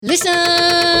Listen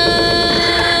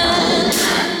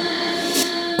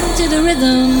to the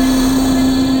rhythm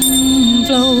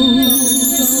flow.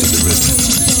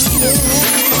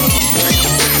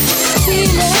 Feel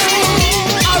it.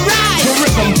 All right. The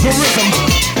rhythm.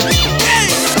 Hey.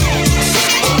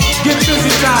 Get busy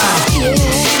now. Yeah.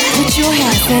 Put your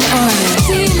hands in order.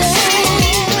 Feel it.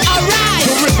 All right.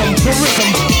 The rhythm.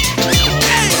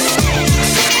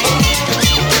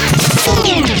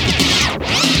 Hey.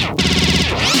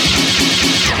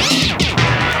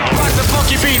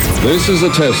 This is a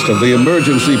test of the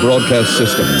emergency broadcast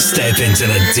system. Step into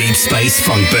the deep space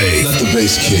funk booth. Let the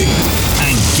bass kick.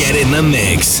 And get in the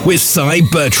mix with Cy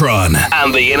Bertrand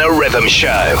and the Inner Rhythm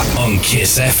Show on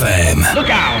Kiss FM. Look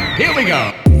out, here we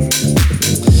go.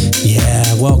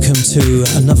 Yeah, welcome to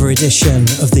another edition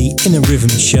of the Inner Rhythm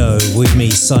Show with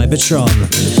me, Cy Bertrand,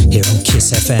 here on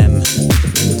Kiss FM.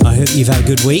 I hope you've had a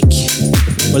good week.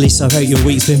 Well, at least I hope your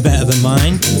week's been better than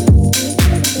mine.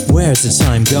 Where has the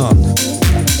time gone?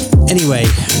 Anyway,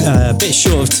 a bit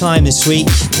short of time this week.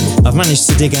 I've managed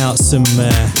to dig out some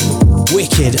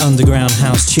wicked underground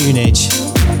house tunage,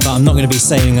 but I'm not going to be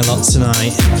saying a lot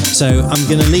tonight. So I'm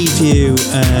going to leave you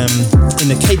in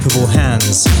the capable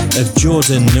hands of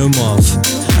Jordan Nomov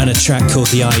and a track called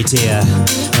The Idea,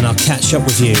 and I'll catch up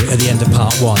with you at the end of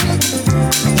part one.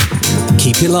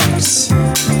 Keep it locked.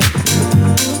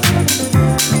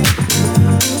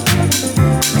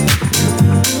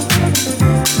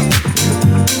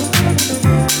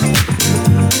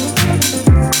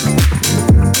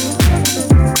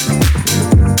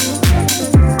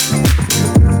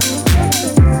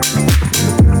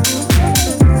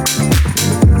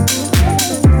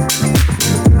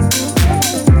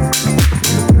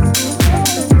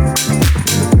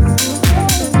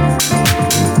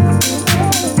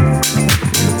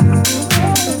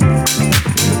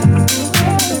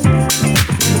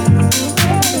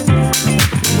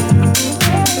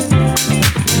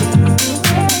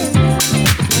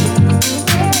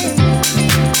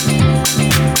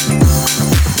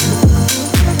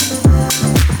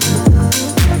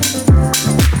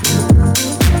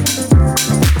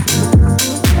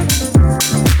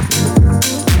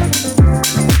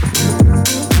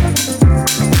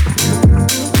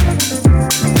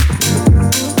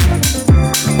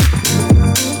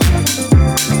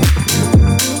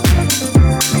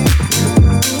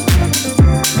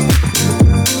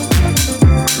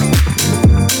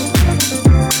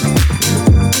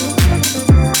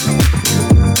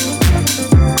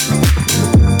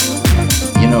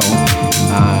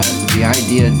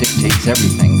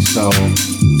 Everything. So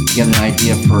get an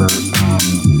idea for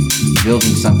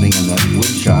building something in the wood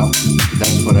shop.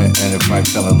 That's what and if I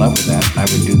fell in love with that, I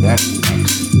would do that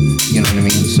next. You know what I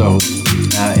mean? So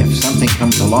if something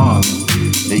comes along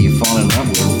that you fall in love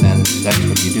with, then that's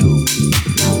what you do.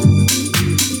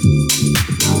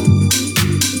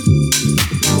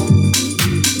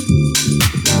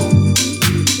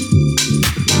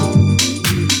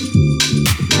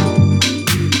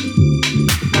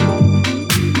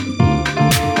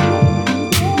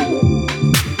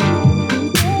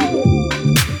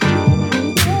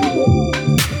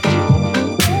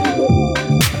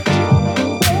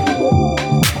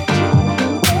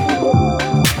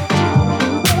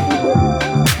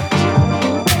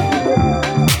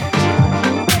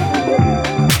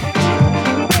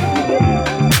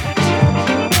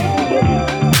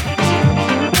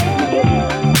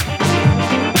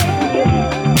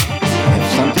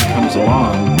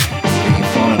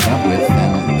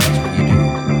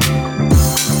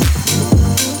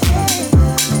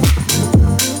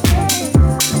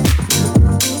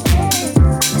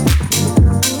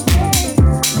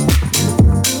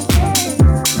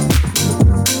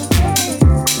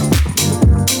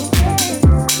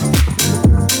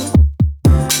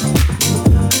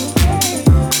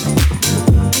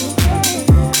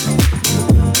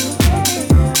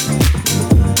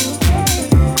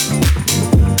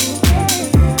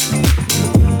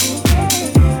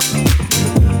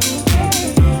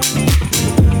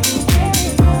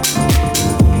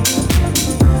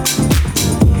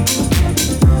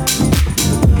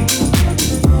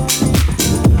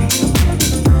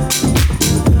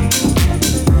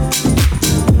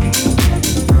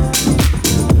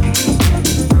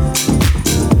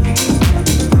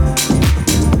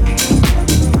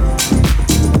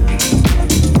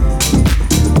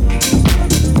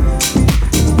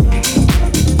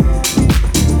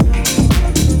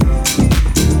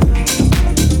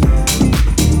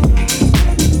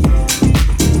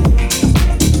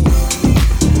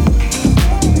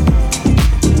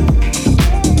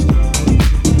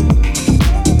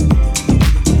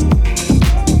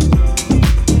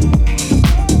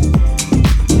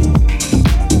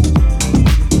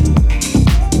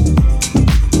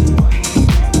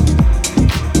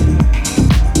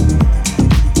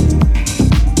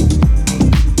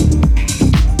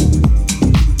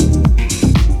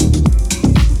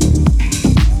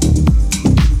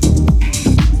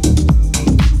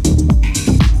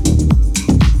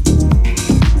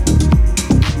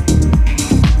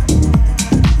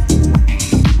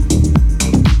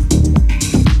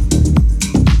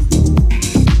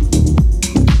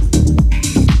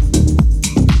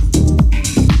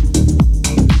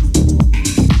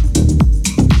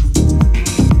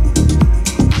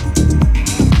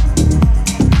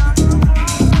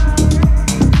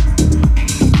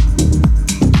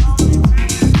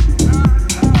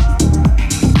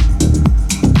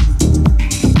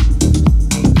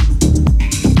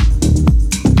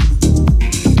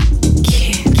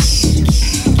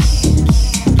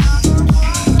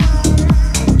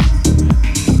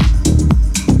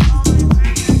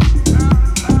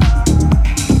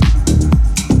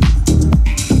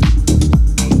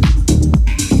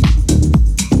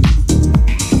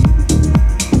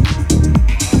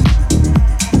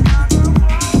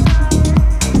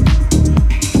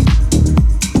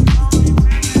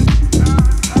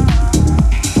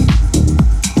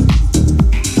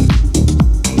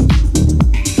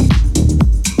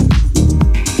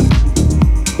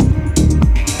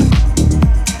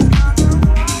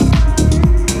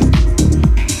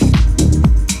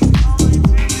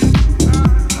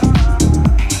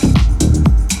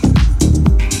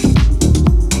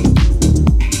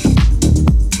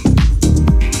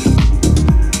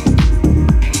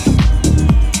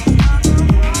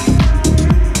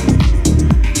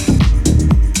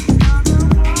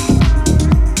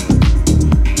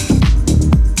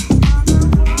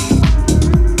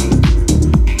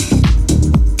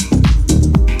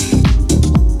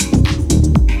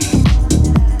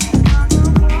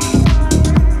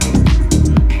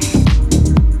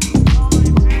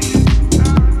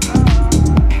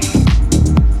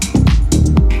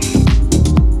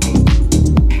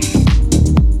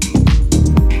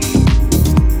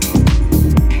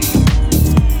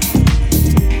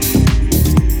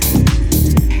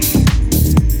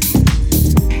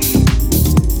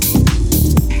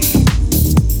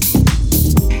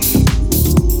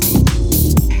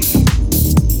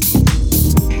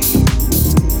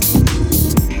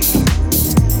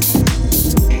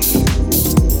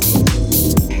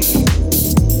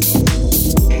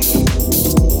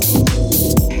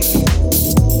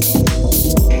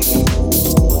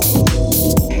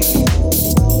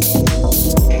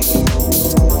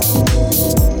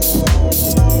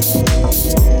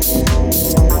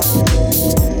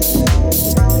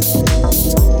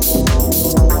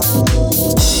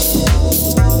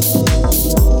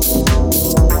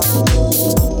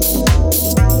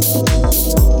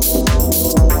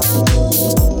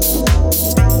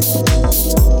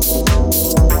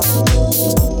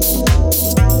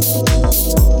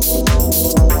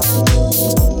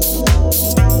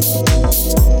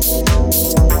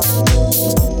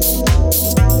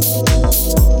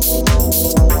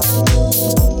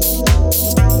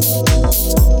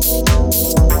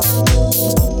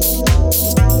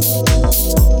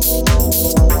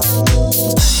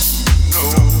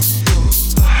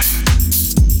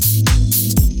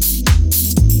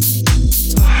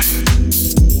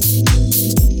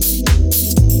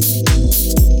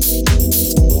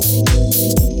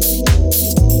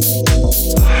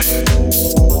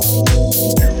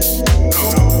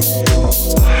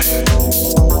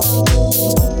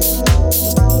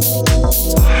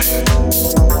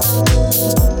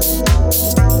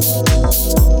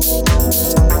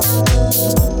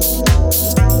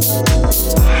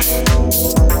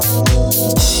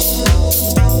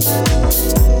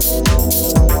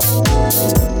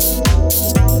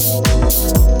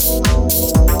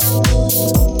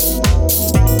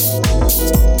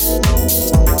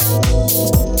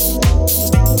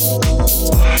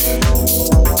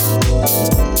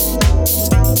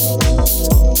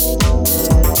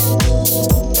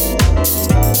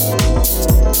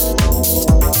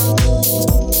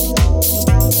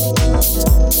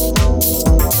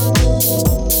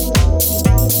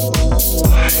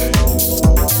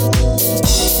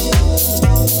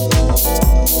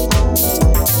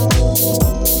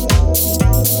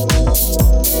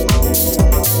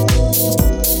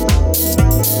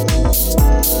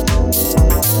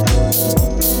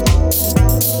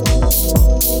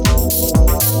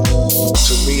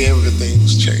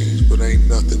 everything's changed, but ain't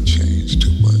nothing changed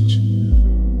too much.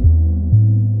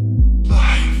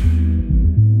 Life.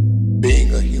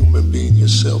 Being a human being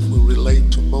yourself will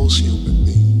relate to most human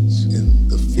beings in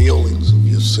the feelings of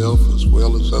yourself as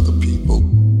well as other people.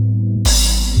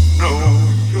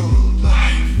 Know your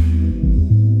life.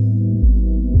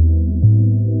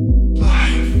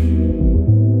 Life.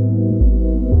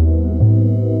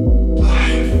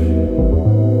 Life.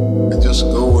 And just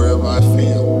go wherever I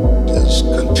feel. Just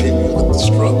continue with the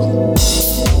struggle.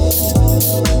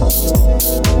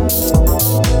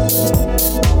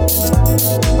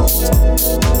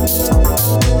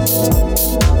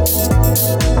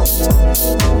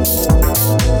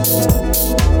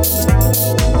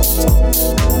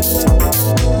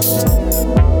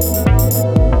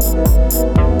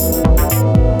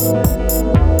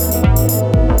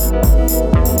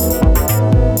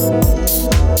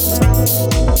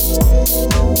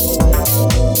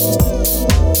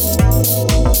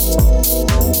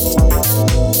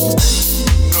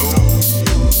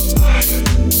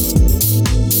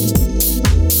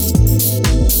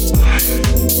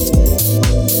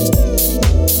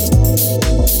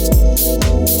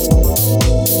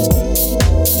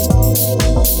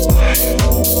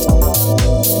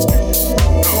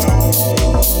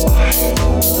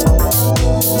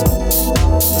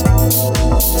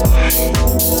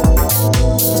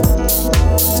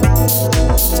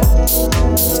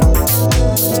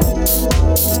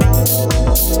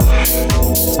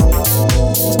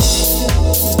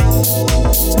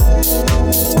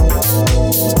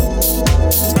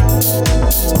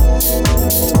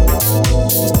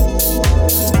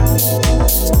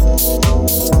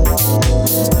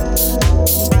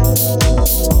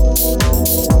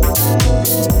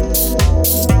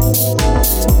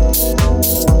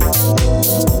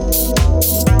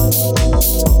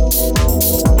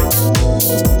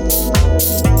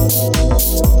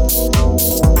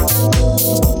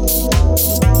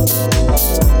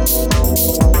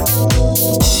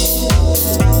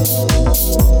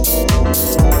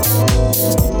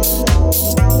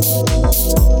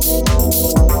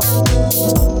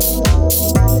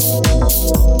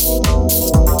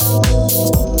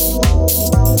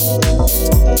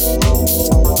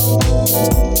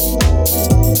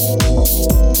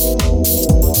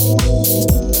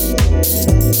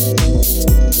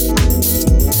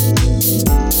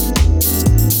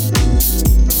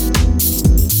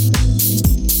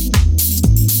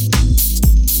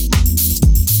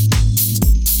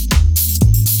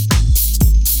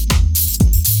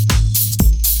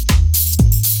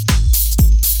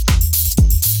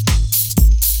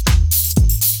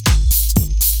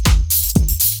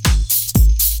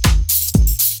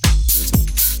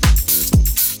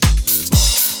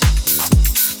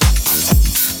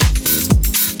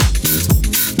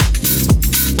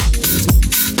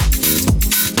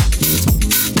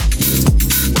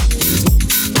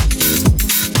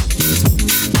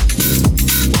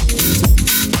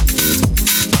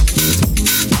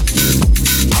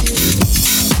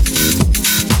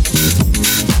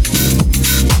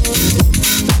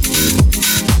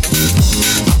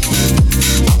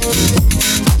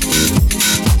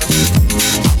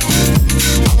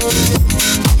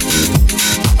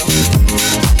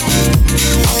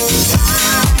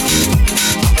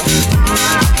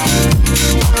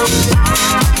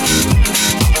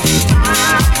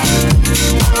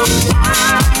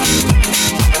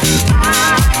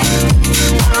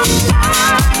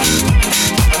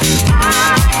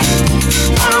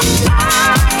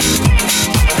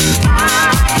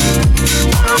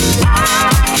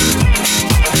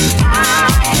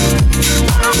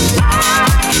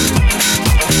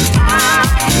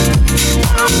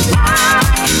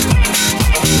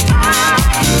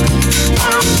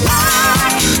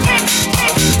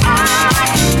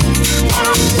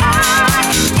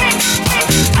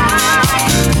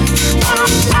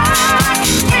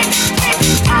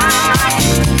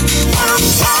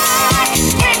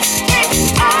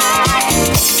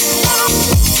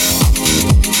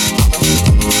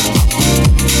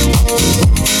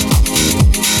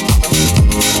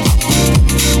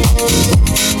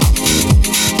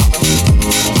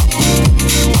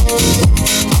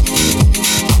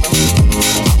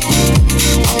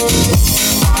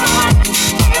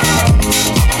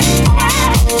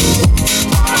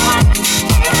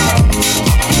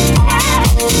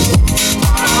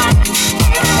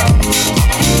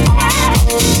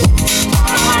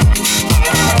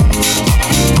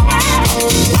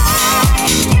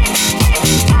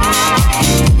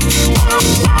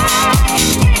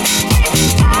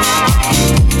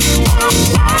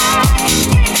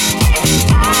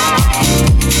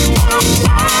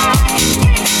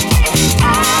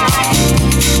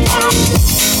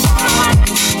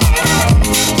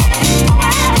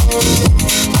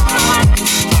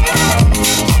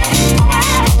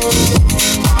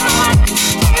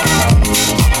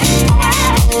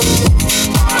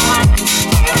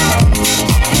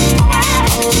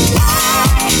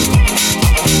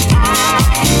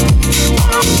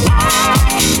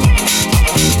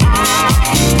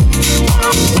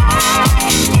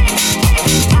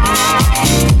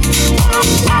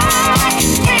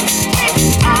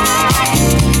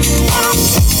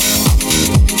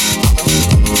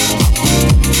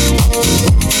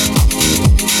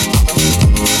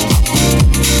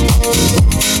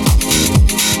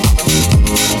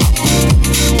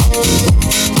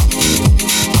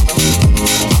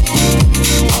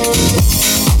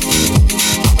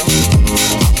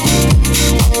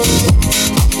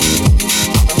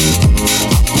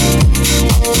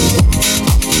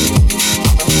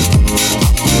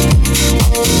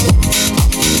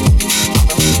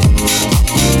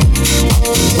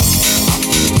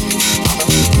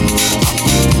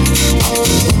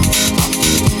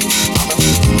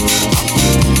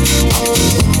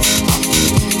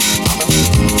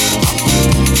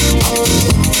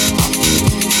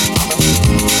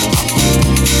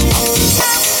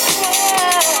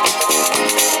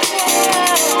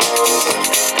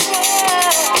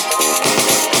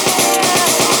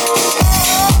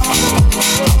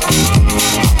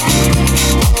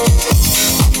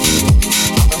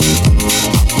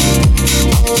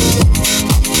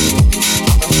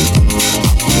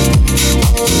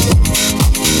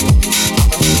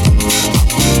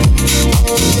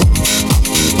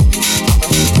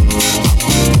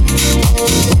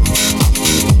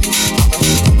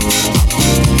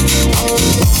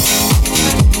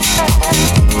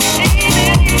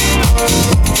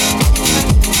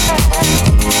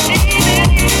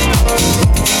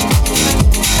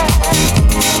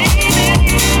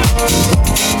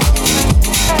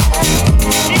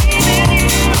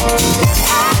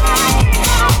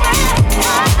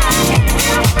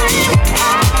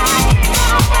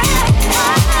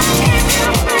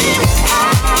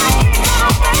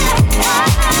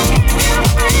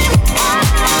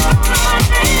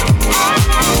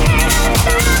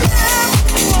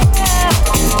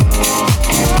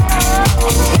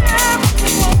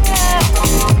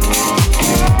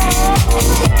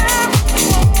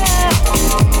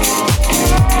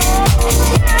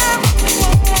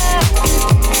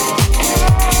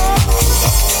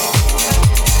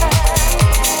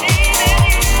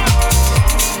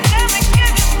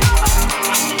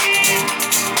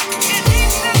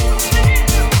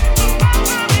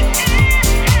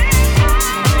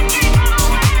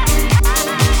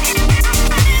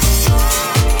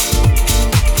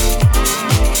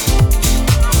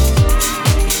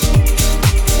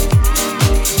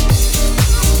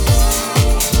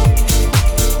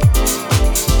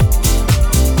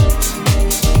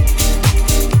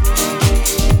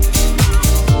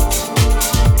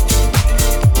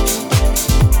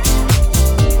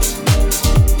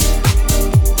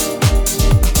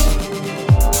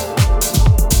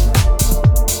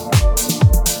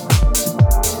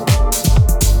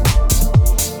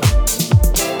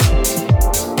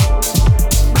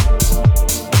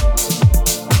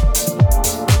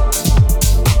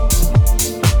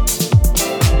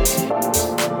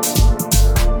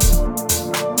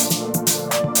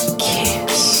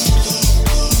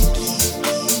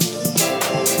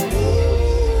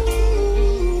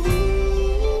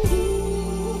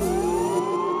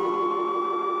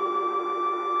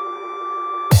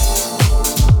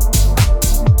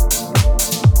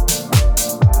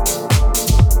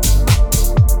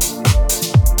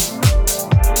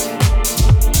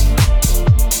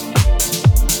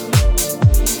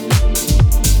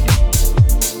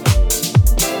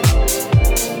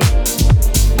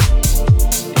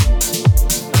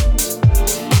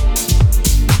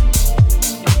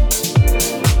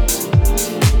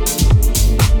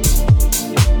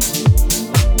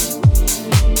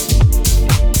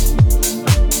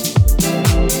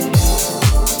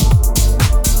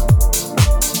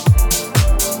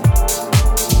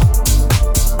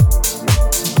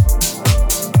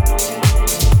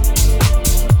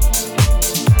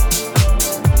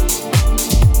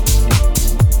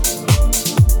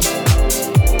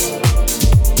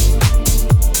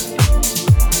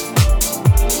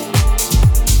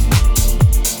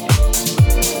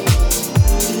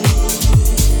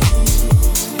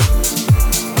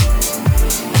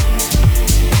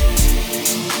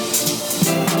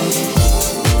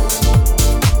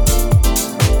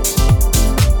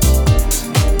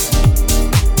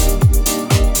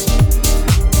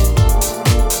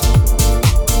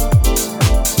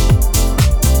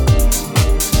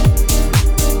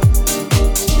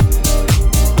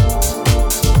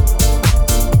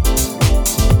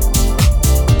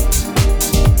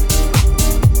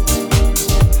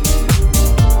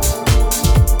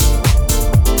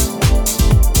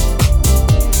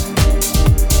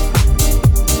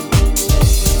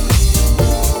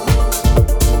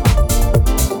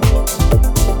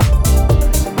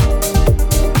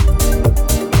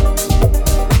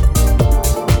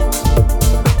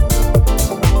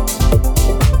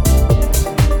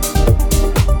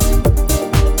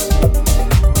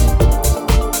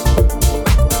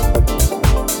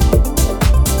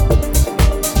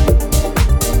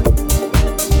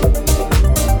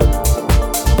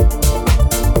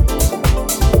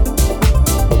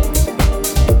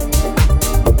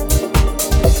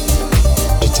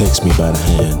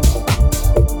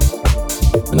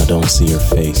 don't see her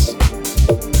face.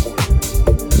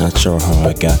 Not sure how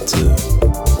I got to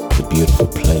the beautiful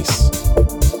place.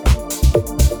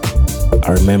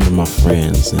 I remember my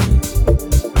friends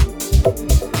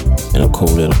in a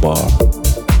cold little bar.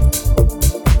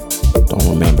 Don't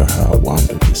remember how I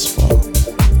wandered this far.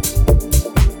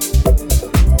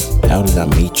 How did I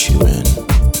meet you and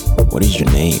what is your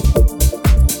name?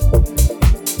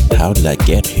 How did I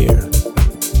get here?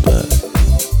 But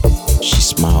she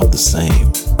smiled the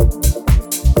same.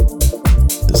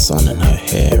 The sun in her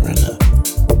hair and a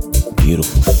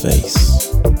beautiful face.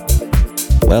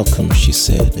 Welcome, she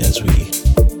said as we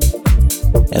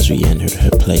entered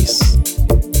her place.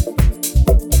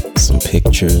 Some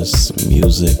pictures, some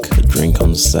music, a drink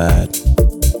on the side.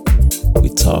 We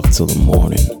talked till the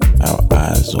morning, our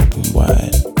eyes open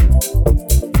wide.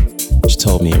 She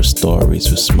told me her stories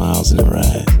with smiles in her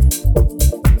eyes.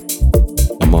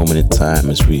 A moment in time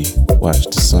as we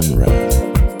watched the sunrise.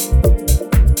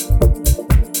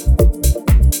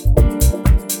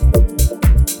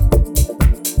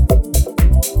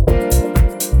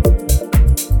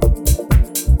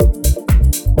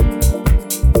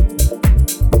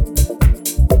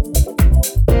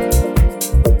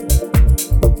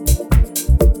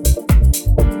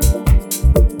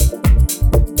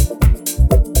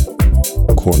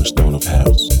 Cornerstone of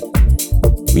house.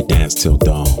 We danced till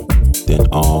dawn, then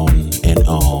on and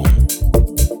on.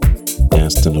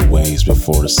 Danced in the waves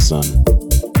before the sun.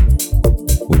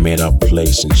 We made our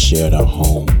place and shared our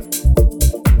home.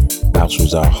 House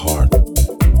was our heart,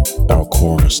 our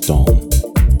cornerstone.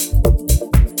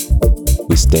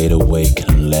 We stayed awake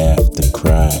and laughed and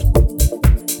cried.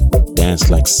 Danced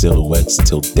like silhouettes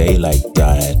till daylight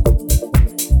died.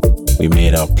 We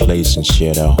made our place and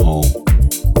shared our home.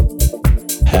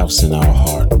 House in our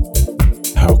heart,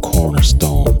 our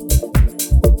cornerstone.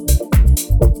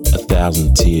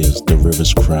 1,000 tears the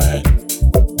rivers cried.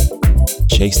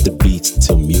 Chased the beats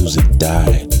till music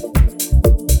died.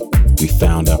 We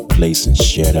found our place and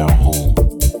shared our home.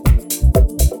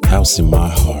 House in my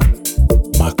heart,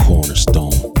 my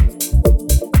cornerstone.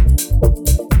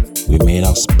 We made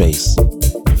our space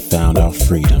and found our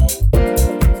freedom.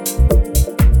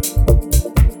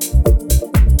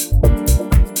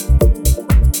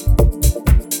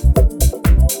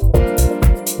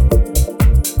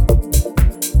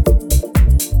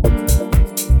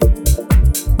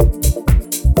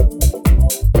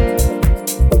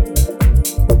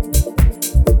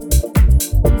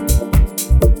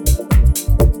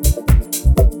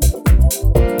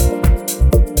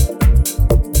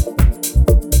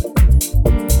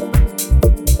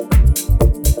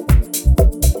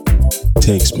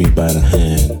 Takes me by the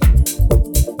hand,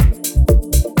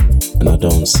 and I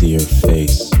don't see her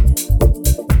face.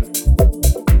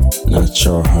 Not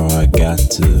sure how I got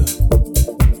to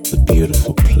the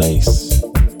beautiful place.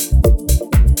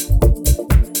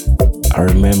 I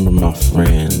remember my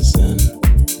friends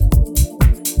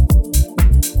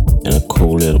in a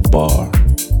cool little bar.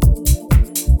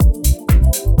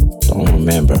 Don't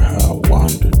remember how I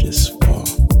wandered this far.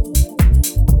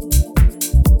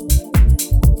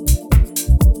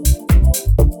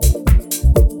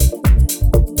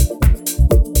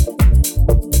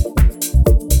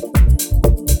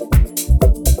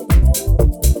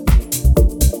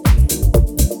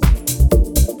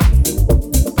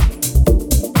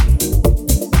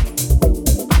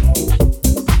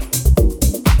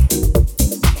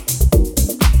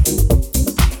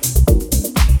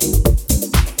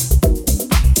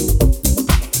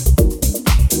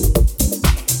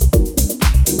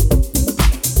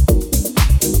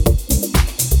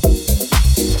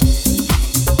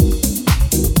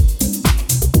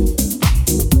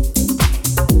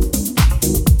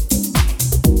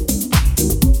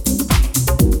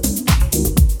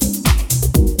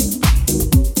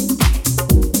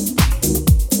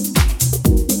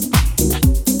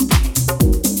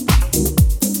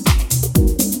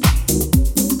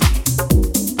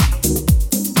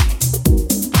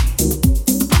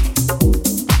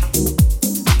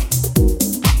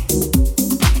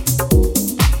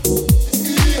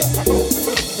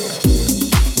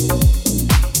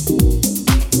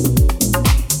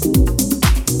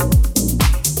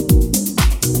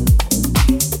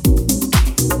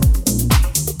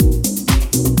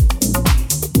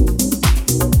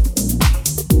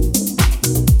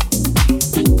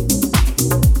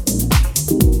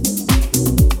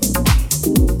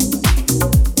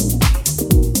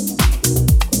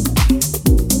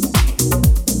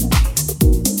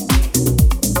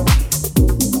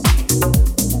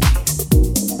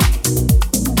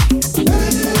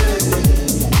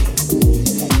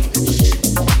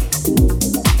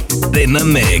 in the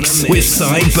mix with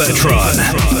Cy Bertron.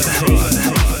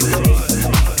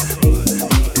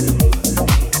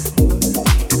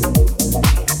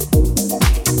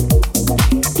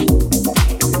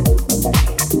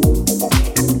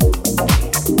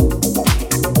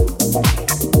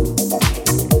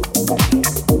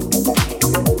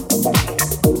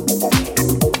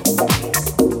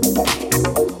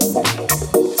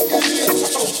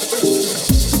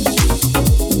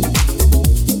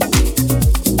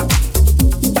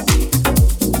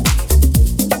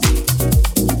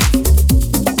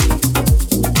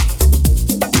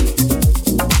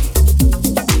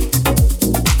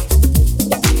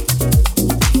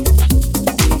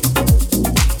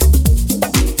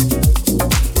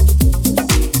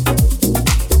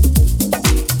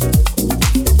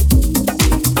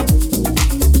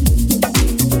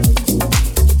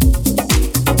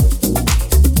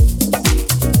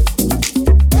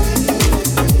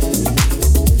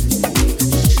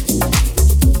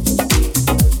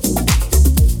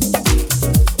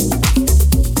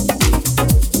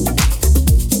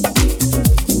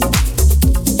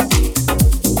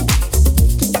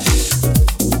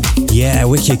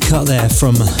 Wicked cut there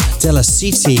from Della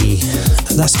City.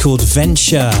 That's called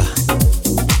Venture.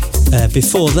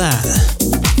 Before that,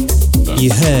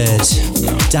 you heard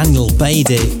Daniel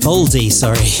Boldy,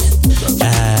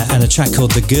 and a track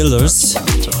called The Girls.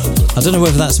 I don't know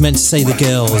whether that's meant to say the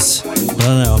girls. I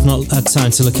don't know, I've not had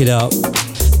time to look it up.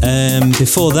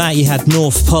 Before that, you had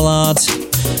North Pollard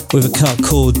with a cut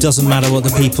called Doesn't Matter What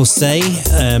the People Say,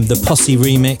 the Posse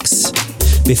remix.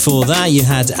 Before that, you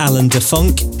had Alan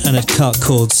DeFunk and a cut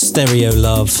called Stereo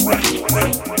Love.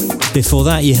 Before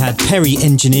that, you had Perry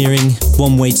Engineering,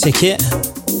 One Way Ticket.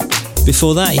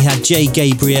 Before that, you had Jay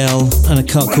Gabriel and a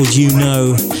cut called You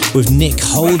Know with Nick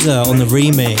Holder on the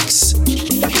remix.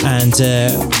 And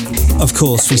of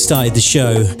course, we started the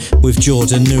show with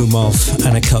Jordan Numov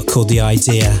and a cut called The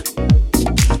Idea.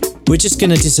 We're just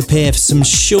going to disappear for some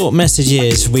short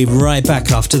messages. We'll be right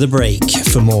back after the break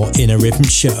for more In a Rhythm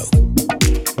Show.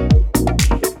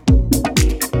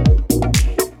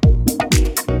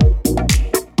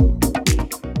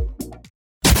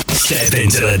 Step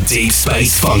into the Deep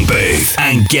Space Funk booth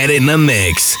and get in the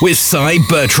mix with Cy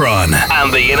Bertron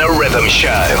and the In a Rhythm Show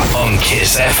on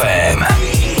Kiss FM.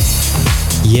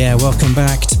 Yeah, welcome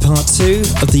back to part 2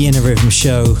 of the In a Rhythm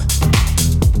Show.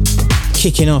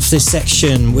 Kicking off this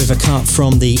section with a cut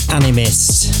from the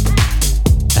Animist.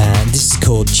 This is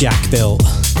called Jack Built.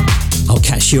 I'll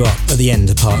catch you up at the end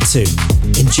of part 2.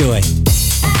 Enjoy.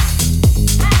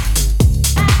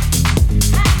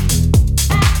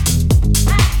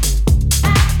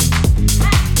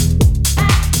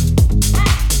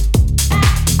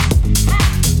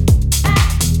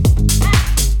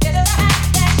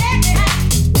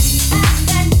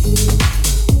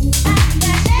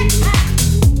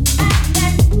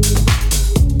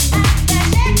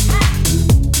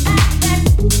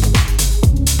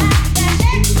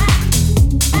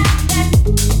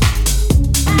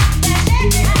 That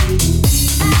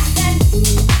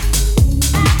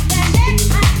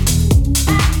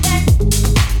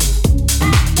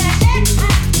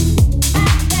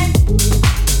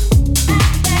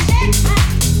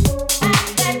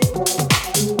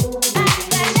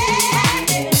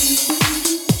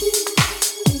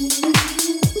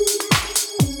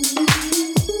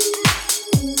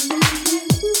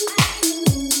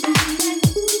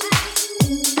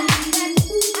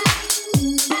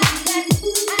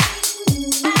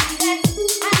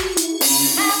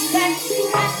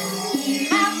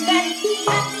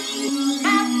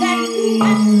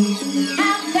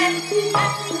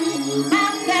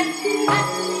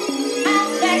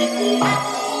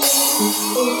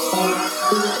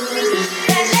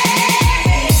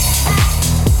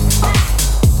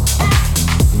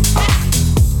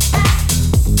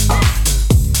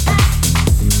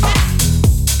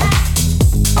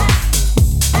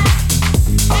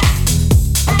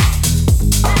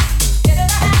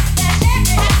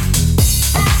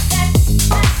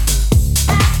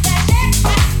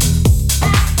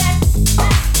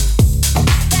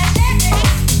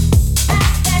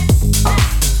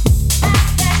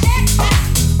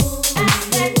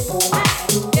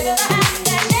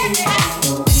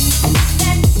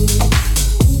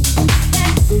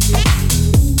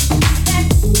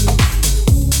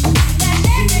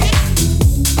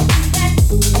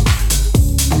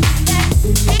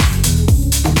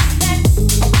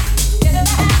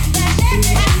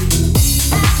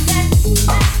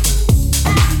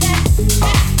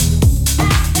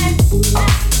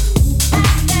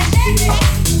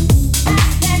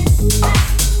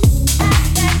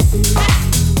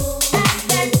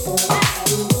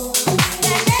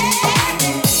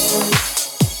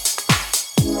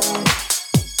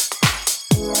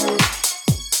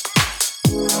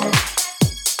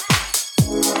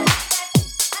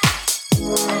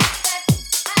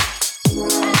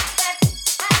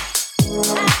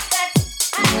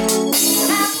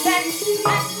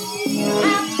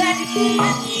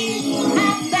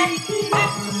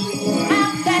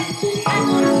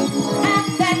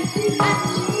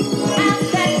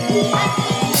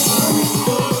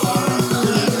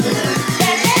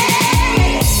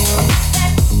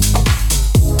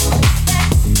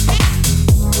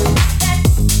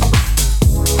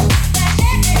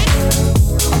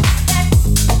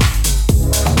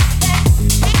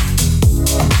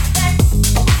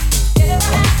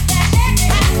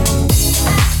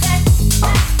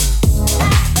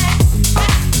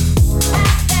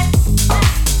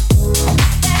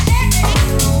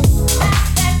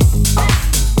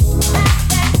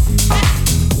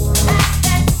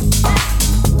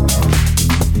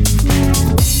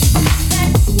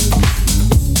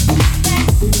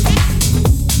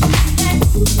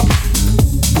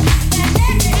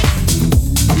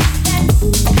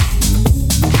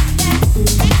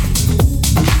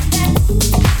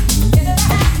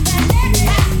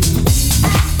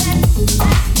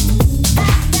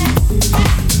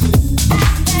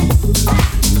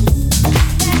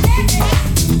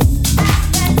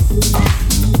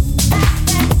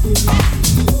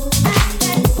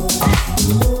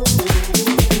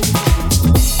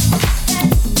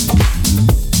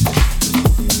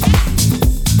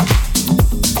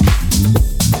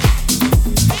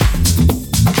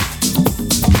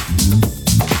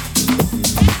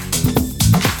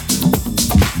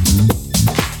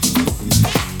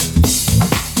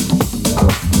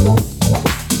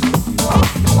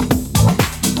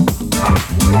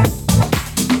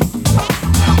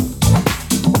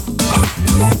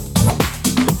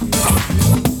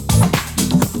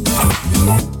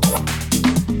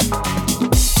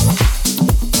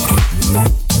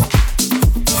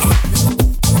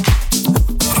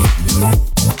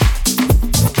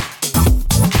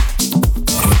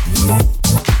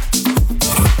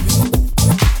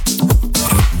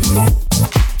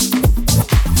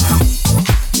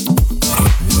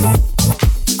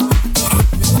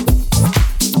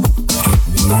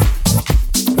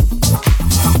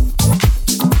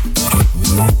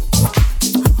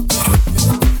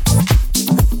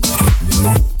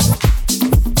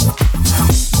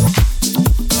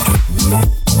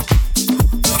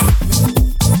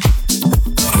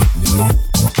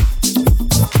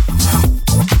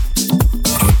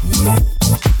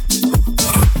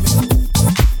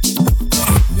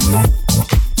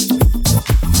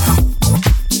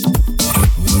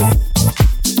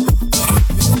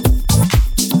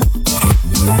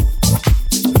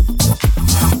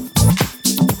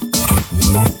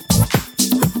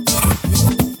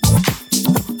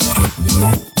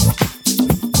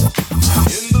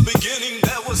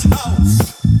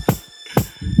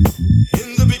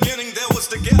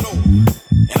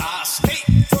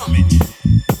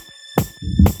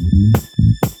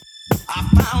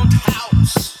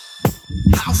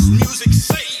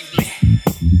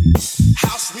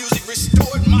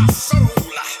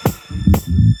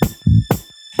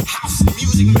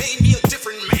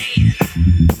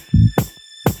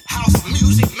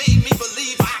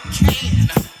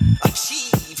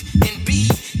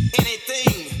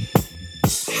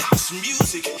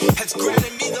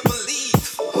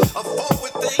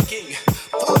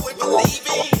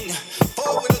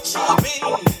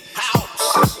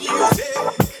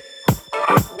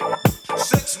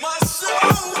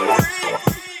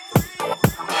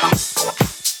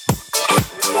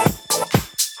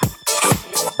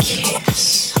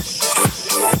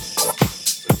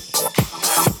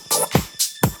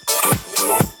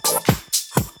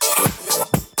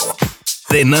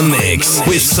In the mix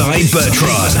with Cy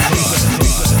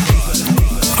Bertrand.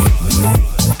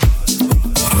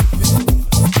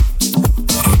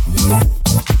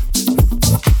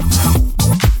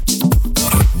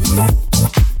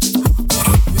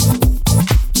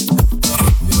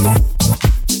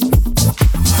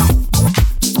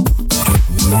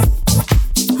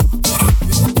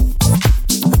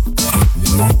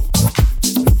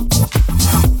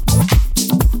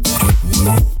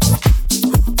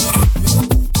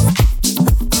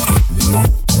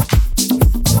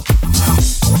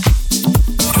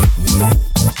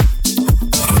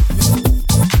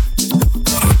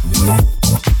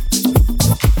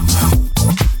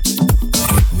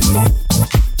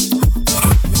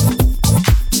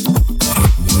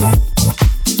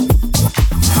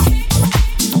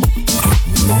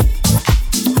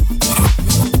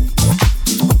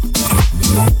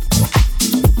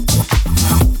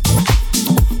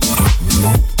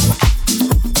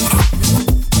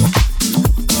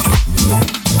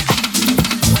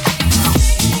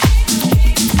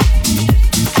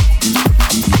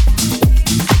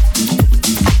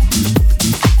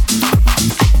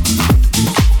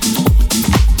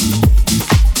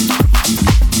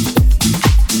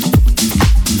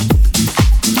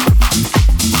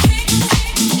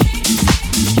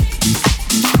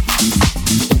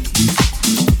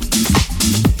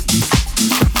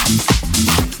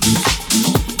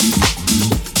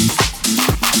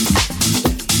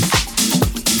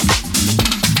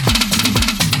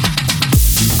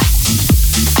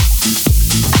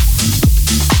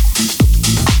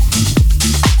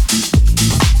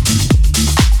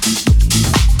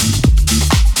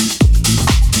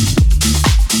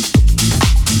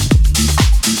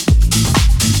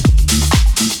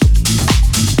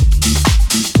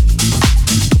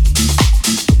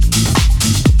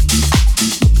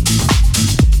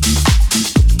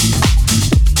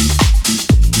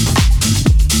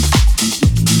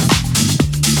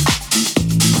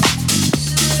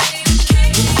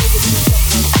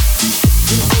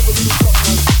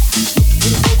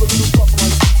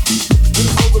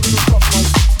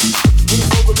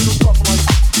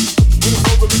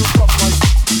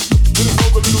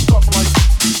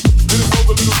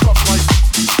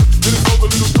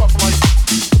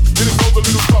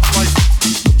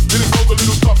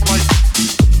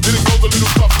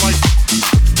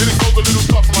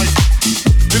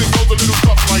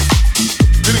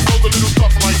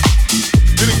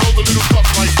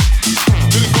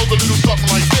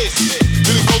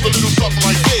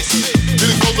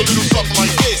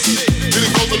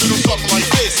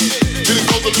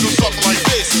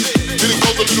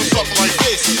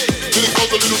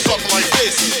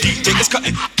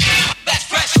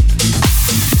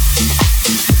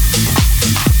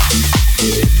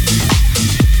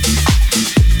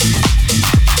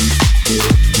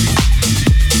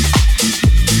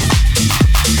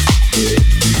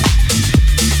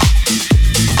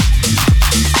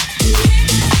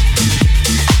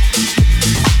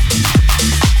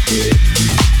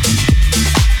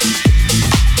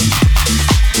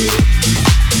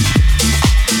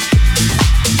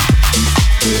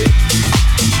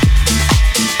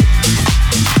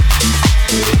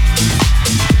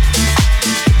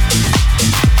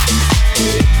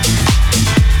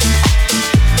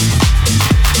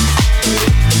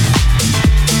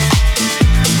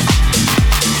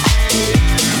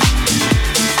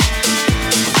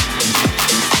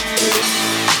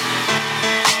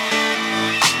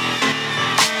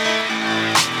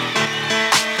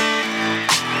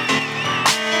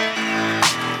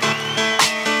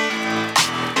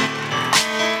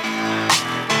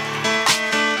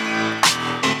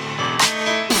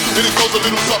 Then it goes a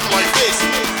little something like this.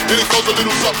 Then it goes a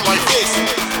little something like this.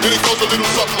 Then it goes a little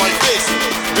something like this.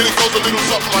 Then it goes a little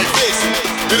something like this.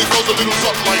 Then it goes a little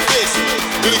something like this.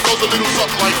 Then it goes a little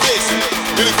something like this.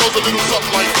 Then it goes a little something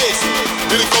like this.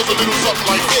 Then it goes a little something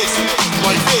like this.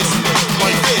 Like this.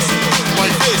 Like this.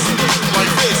 Like this.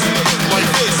 Like this. Like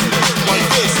this. Like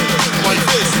this. Like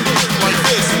this. Like this.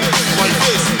 Like this. Like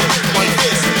this.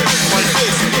 Like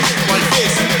this.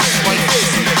 Like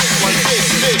this. Like this. Like this.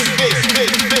 This.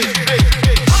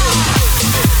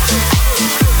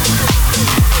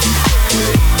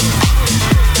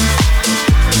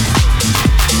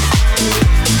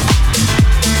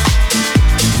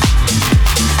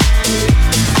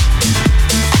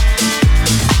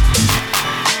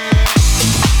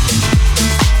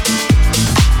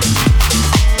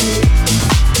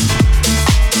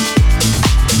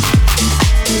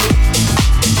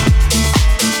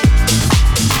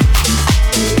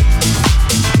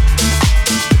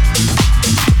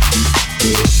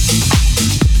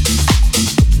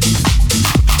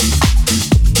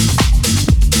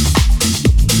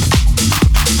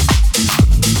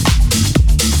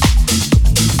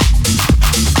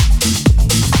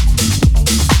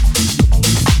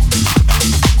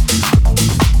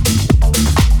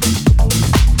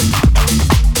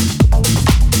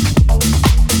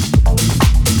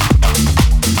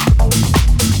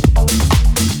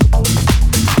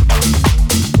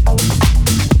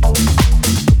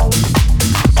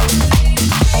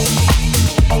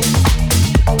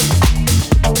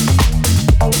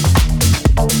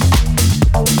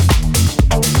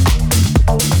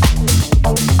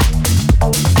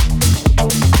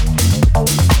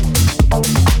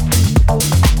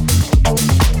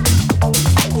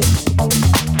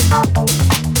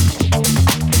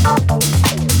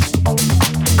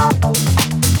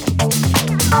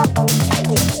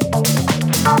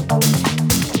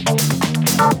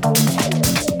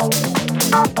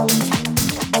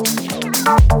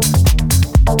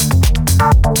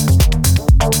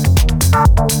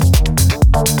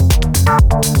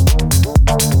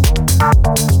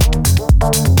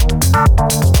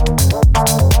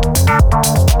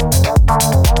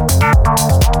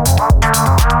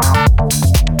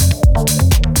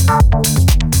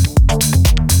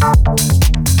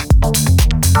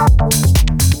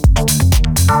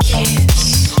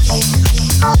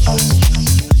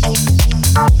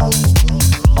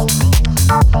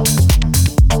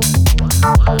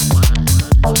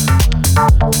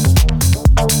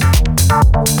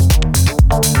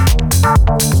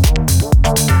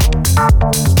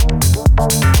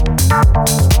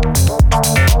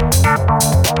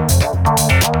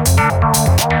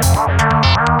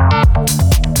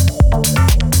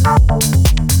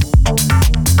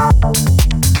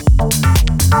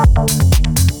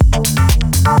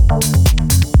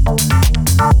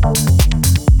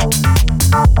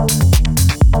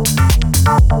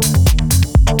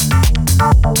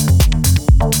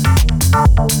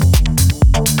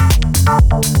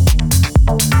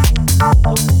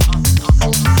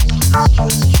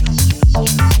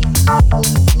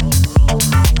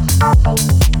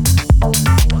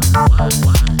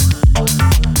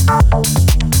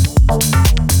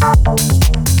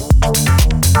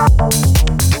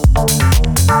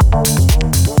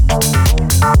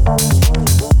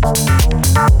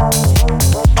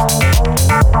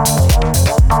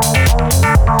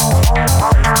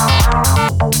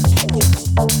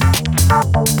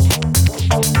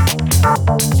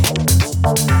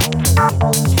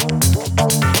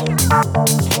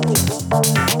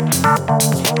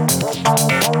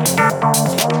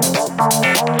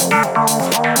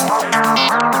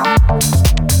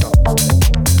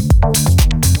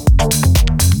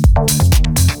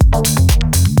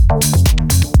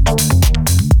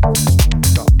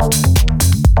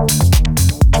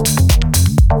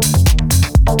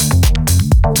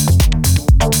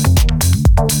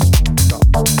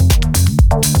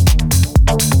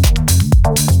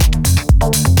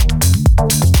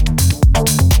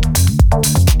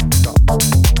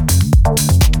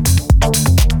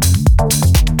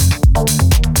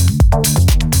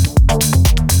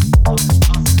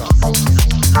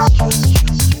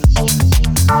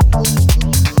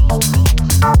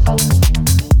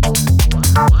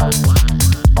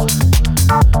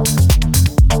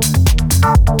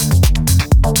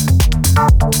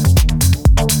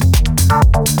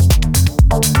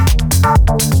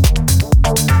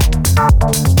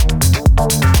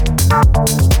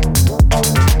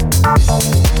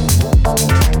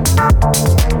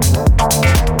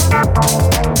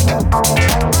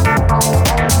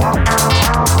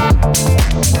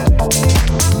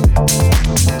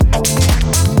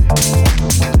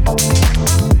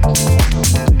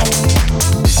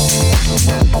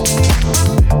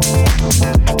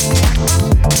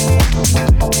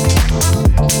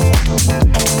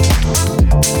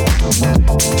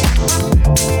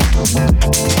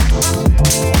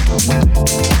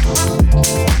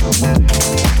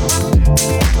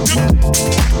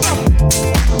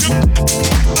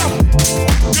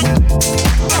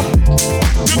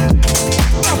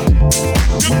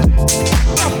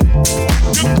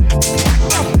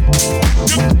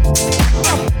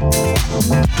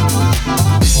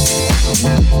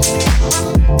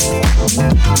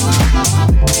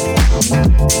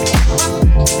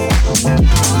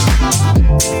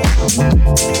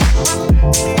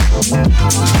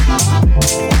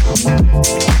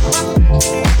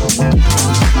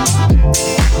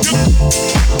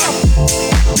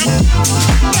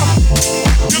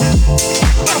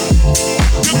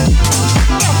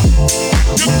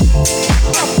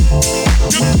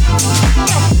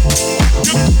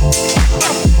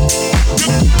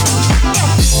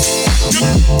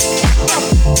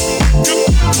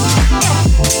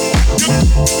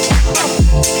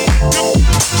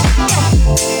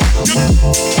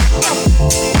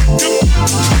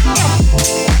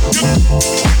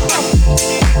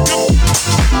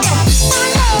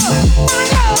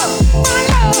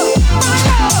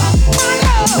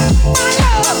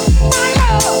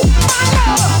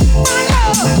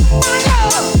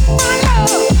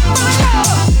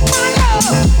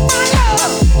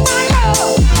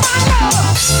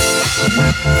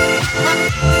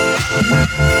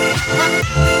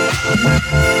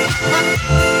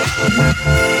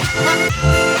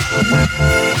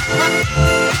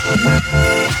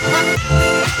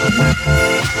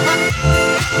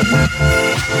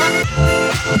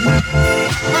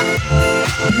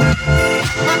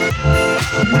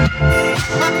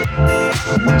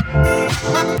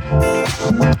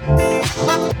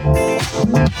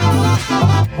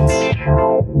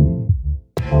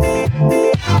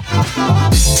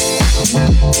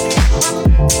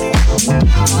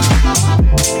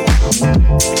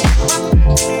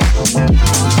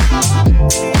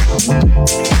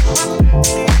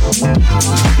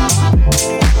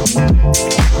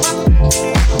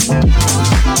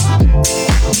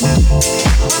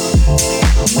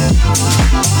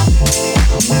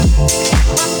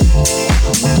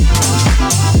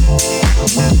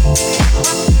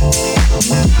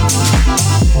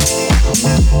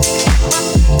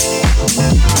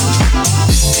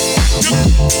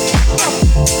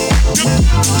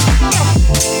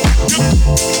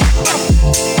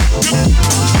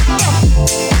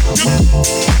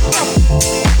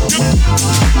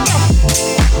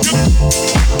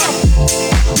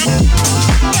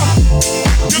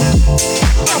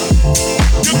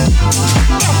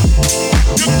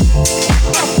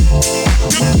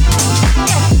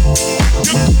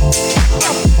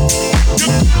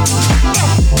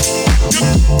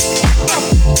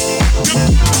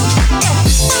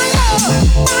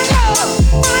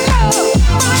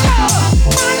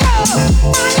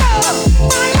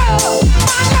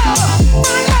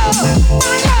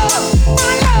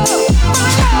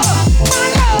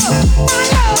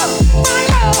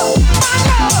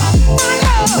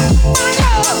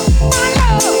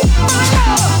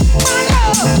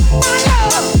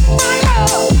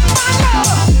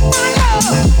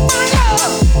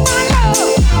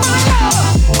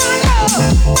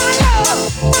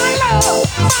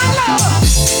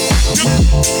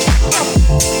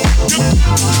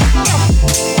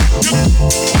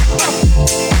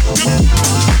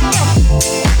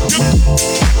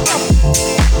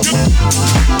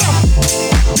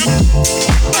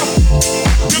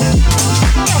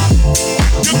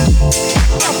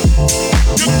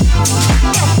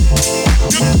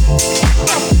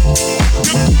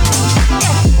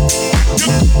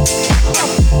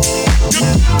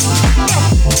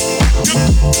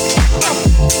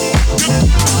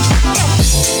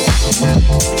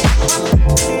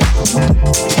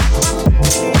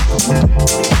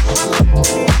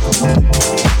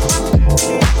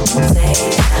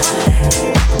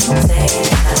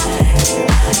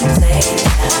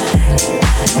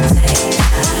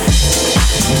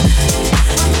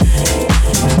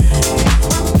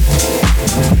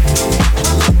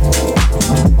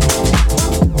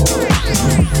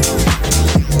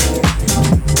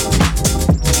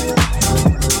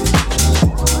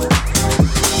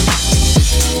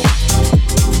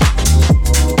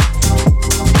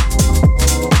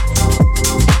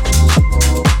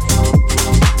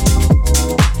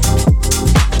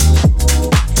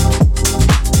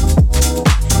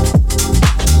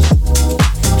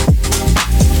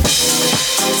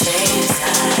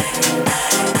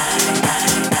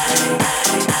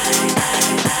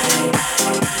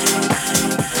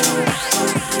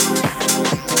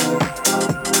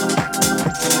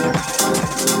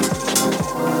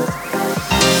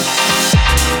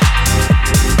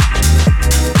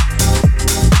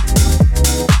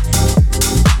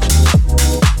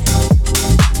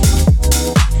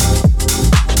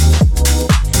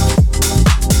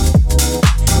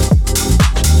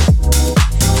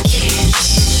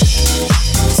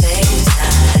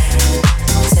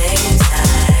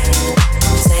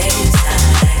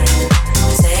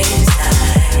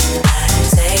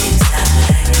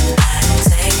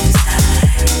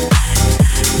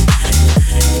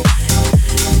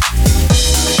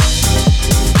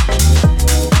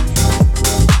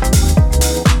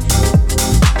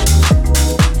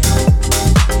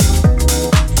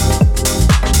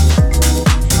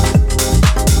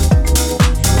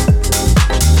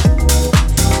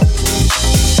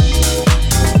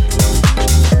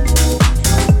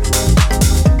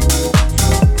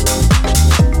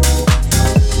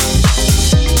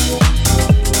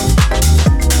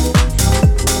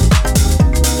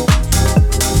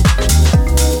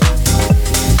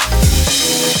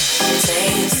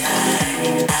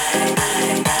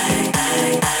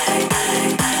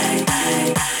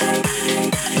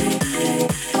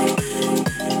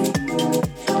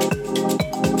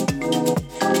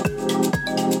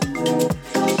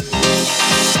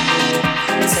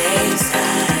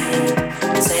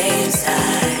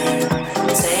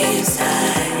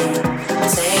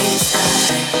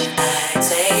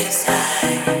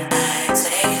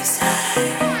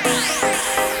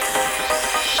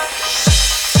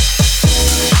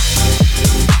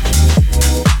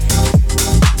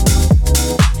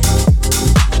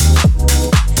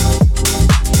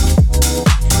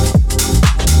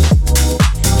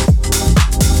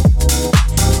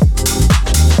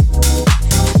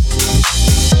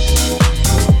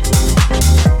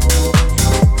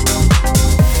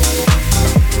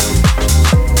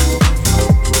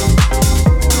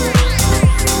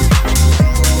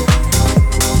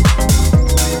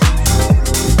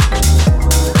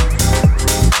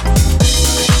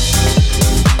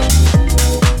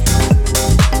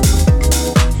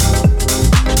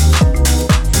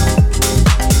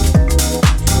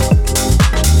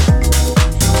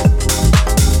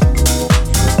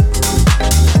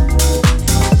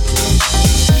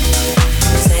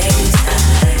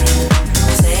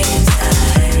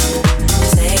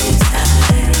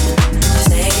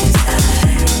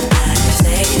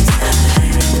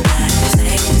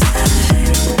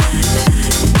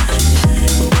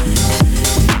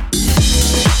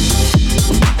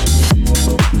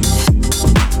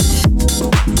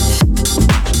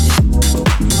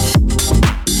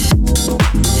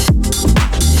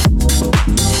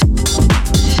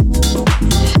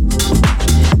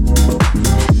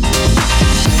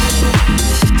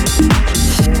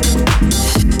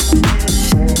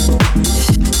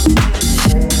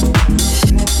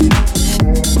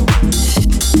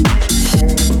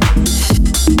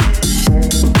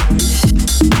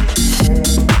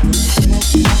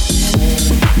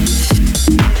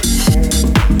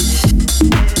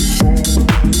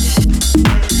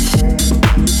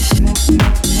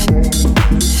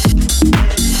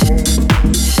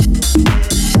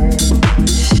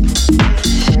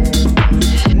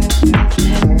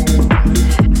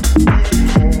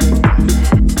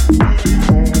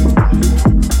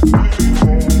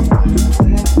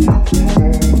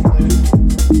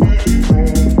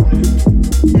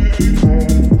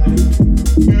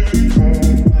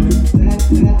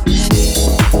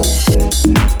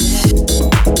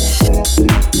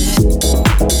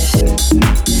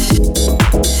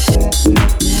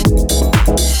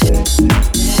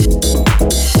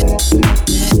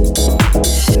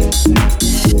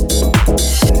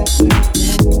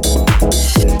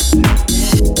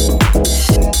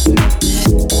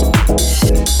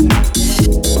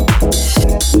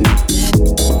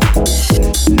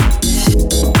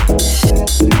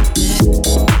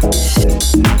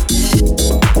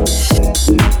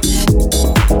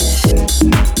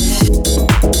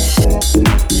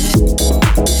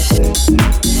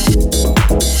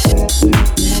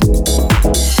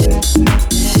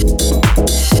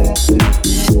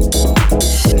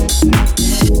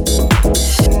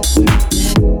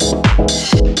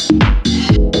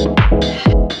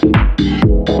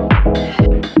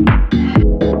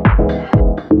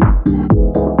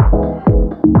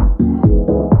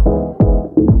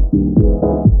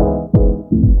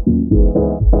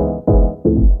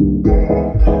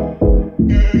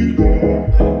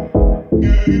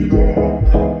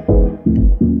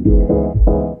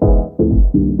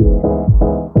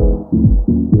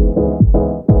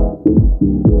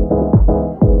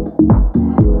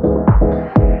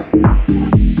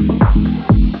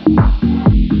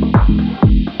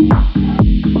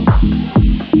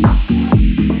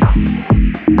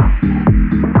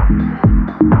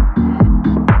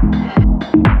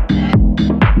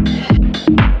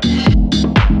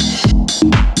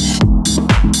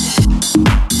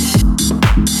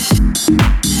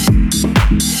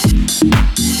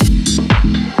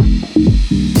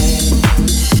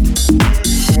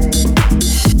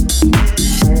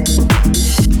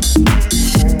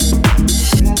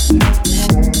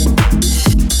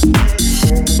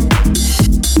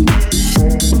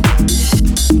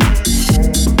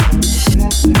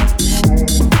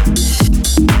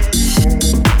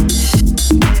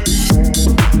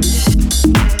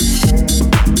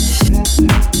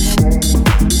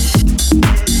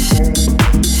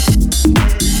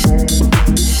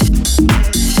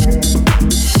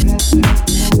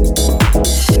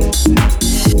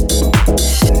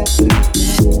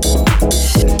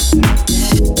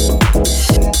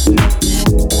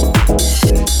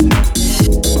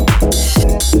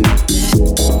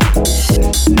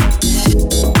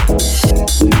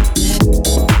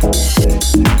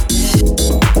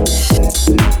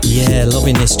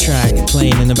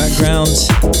 the background.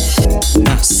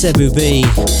 That's Cebu B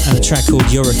and a track called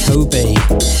Yorikobi.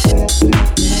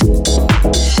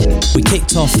 We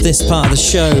kicked off this part of the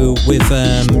show with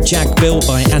Jack Bill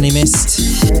by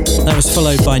Animist. That was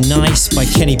followed by Nice by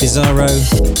Kenny Bizarro.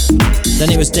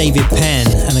 Then it was David Penn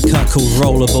and a cut called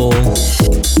Rollerball.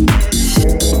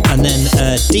 And then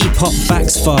Depop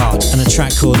Baxfart and a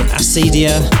track called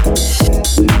Acedia.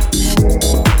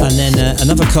 And then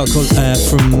another cut called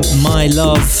From My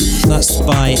Love, that's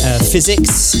by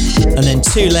Physics. And then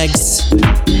Two Legs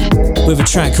with a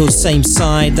track called Same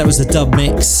Side, that was the dub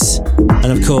mix.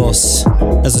 And of course,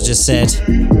 as I just said,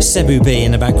 Cebu B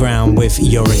in the background with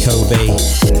Yorikobi.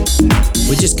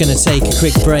 We're just going to take a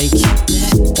quick break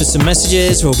for some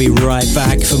messages. We'll be right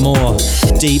back for more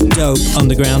deep, dope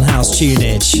underground house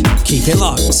tunage. Keep it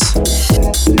locked.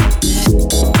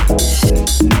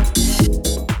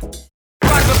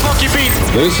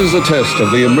 This is a test of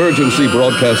the emergency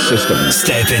broadcast system.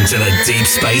 Step into the deep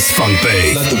space funk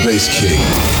booth. Let the bass kick.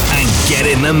 And get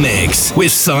in the mix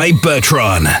with Cy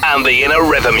Bertrand and the Inner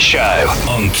Rhythm Show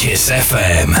on Kiss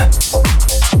FM.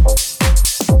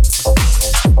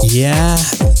 Yeah,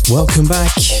 welcome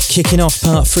back. Kicking off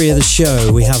part 3 of the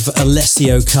show, we have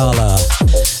Alessio Carla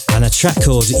and a track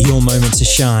called Your Moment to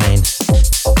Shine.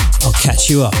 I'll catch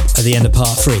you up at the end of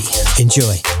part 3.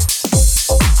 Enjoy.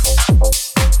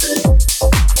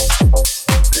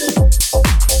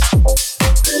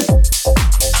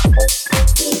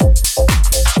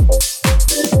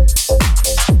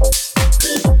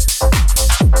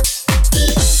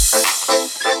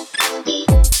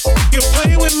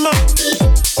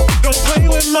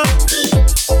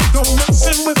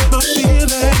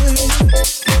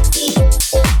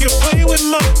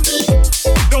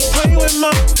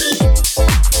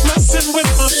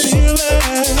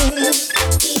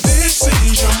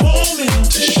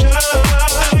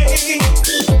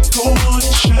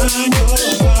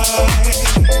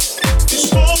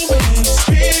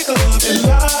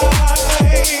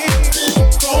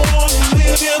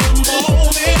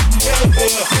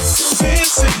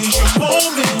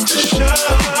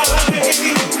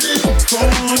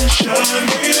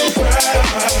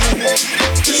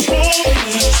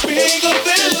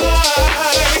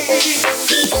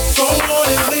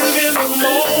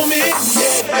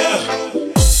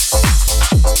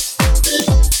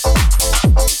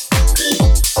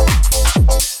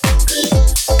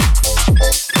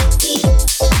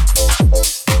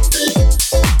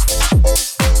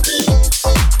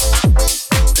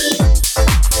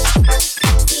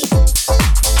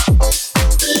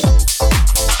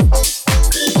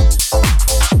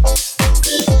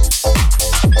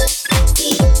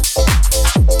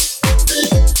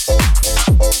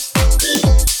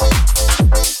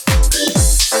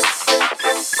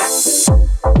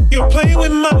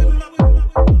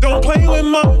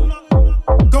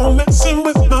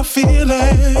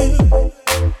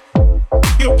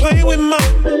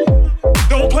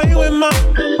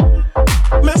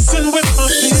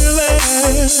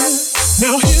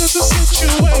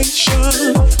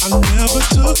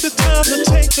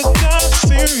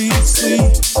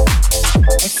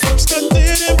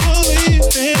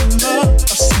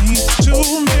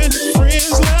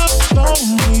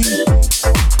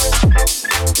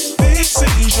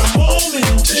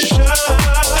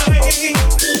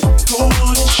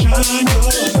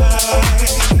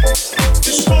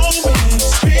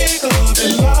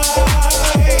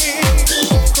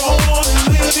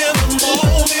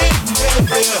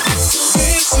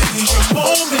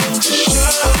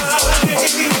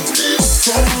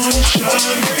 Shine.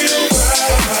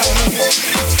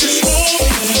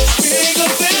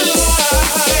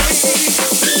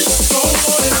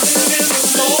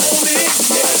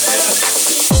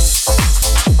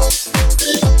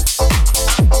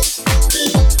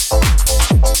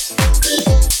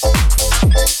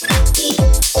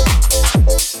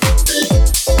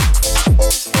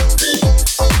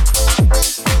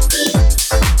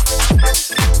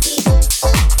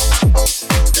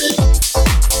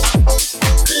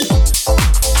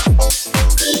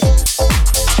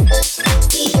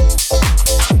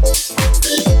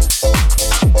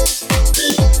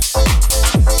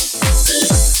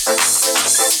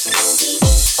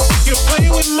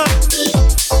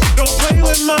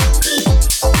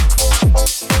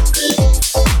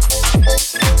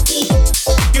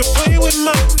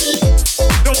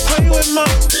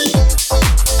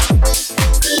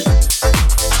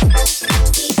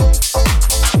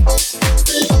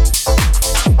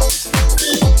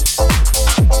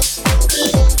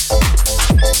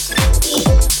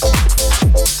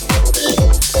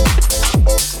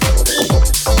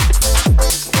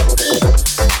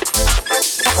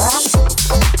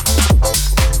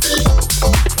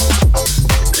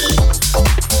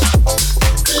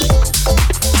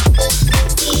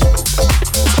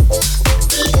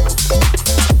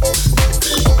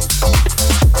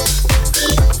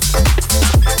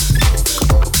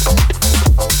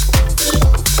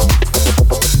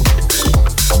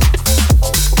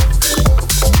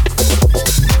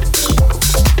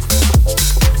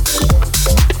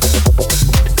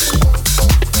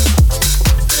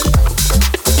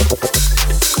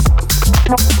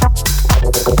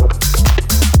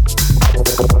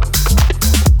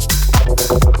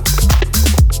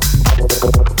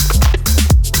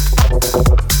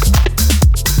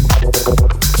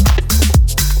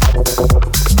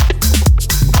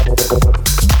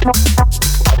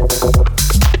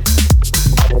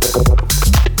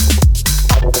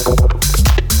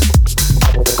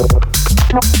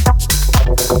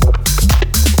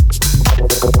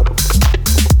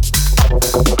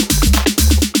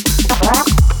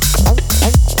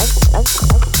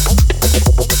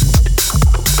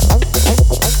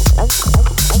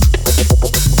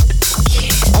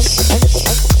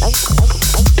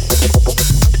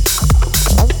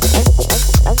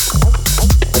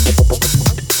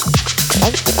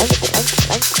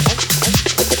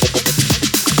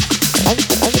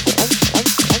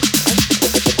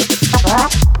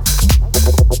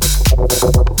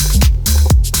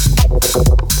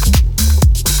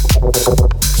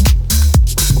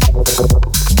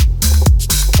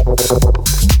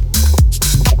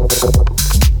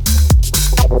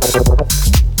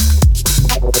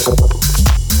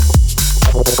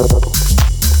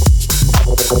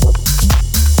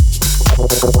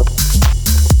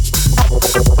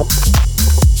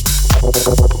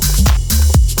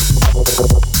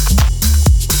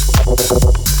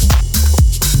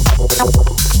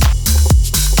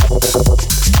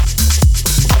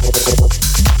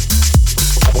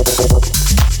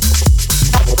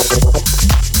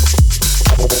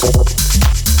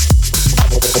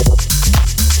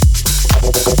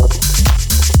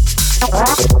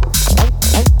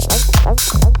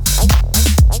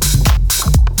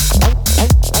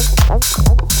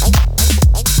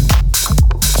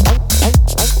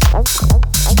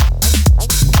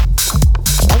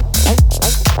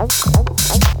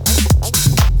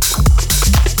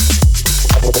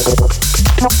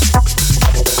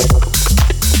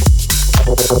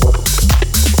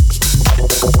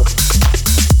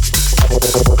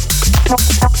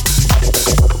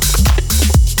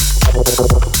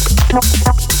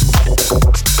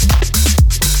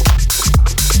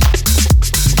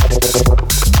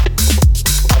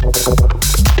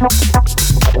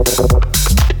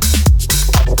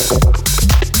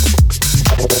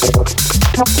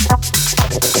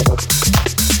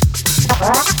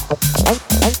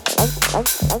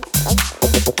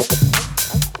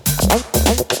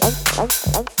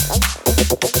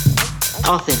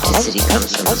 Authenticity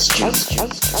comes from the street.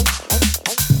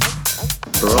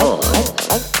 Broad,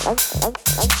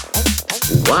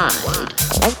 wide,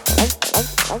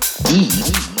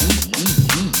 deep.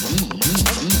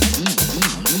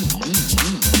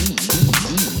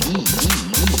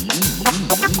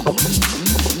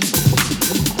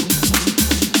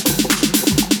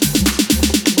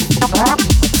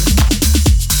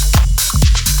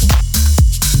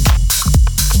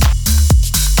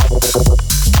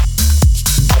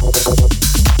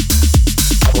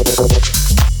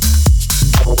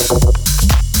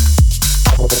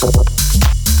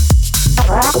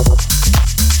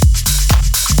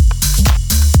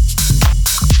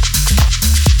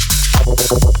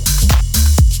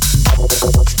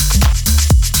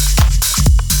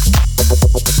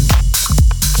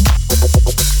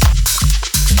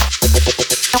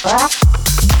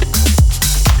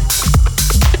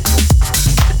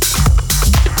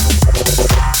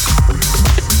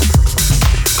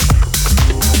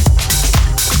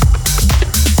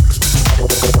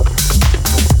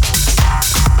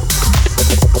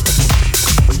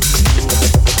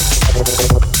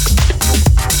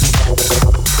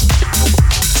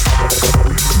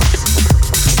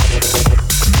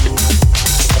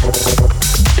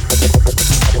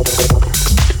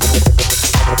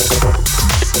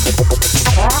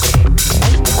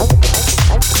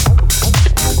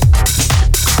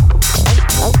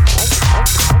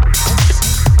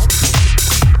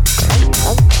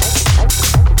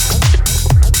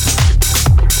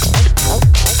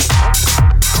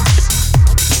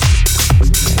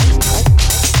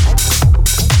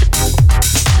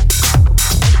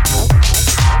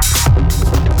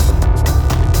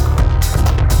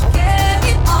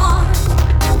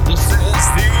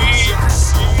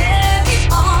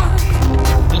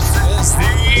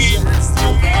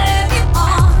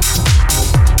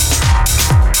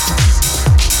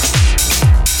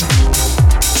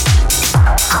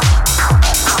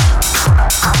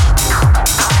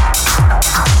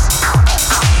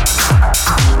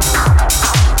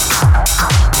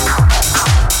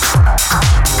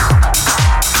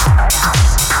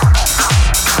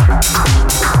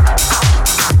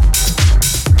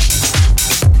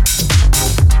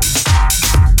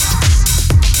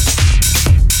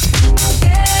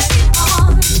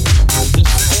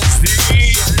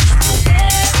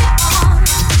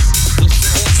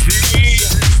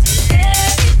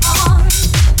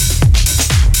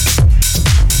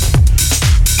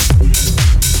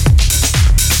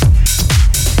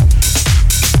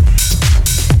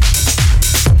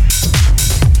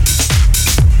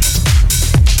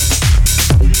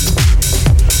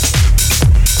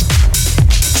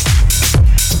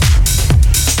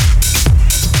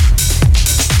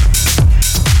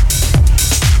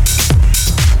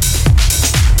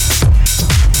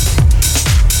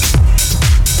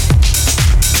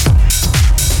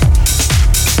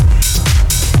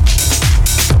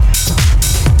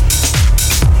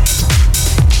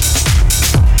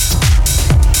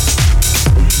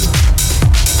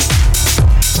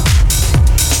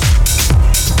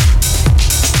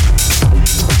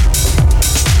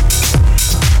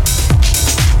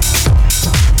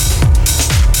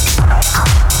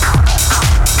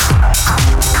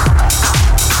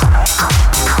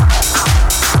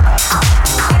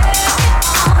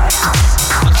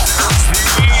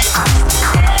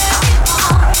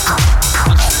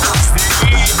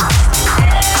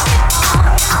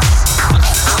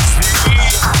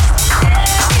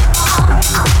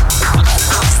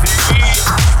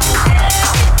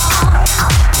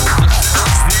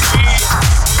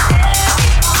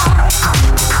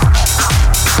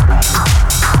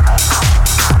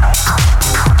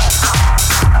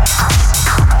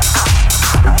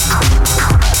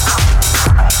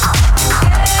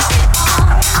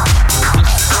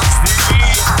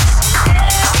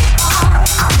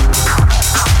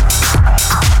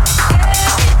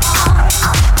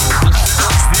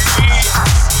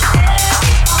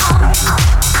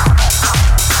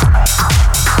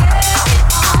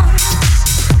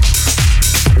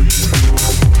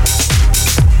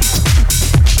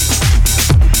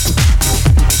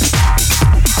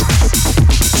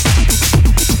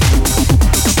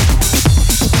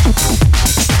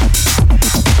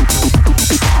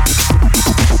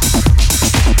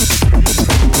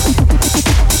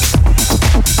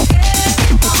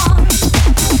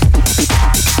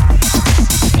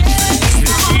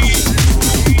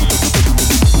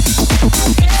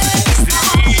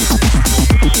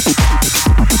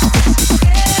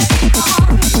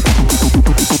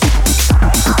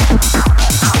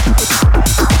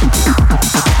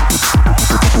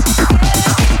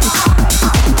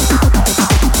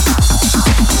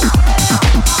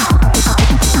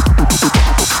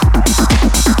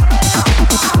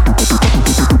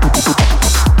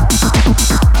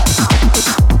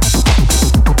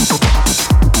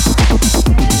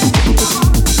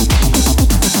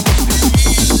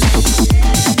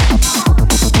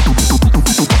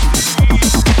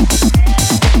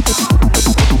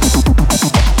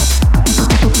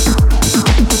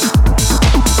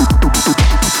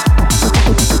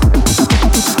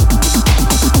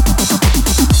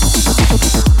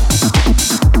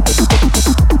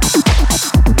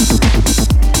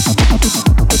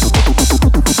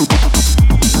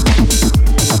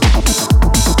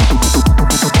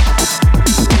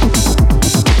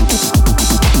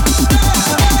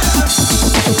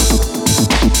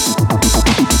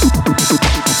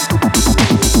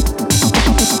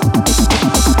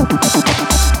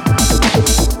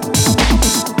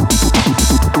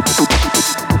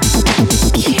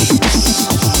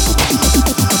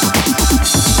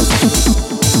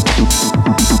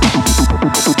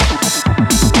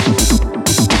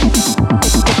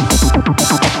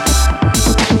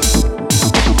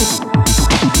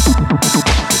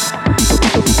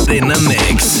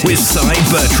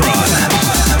 Bertrand.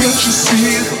 Can't you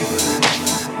see it?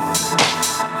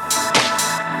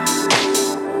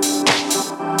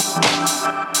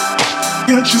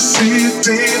 Can't you see it,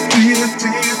 dear, dear,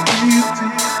 dear, dear,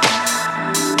 dear?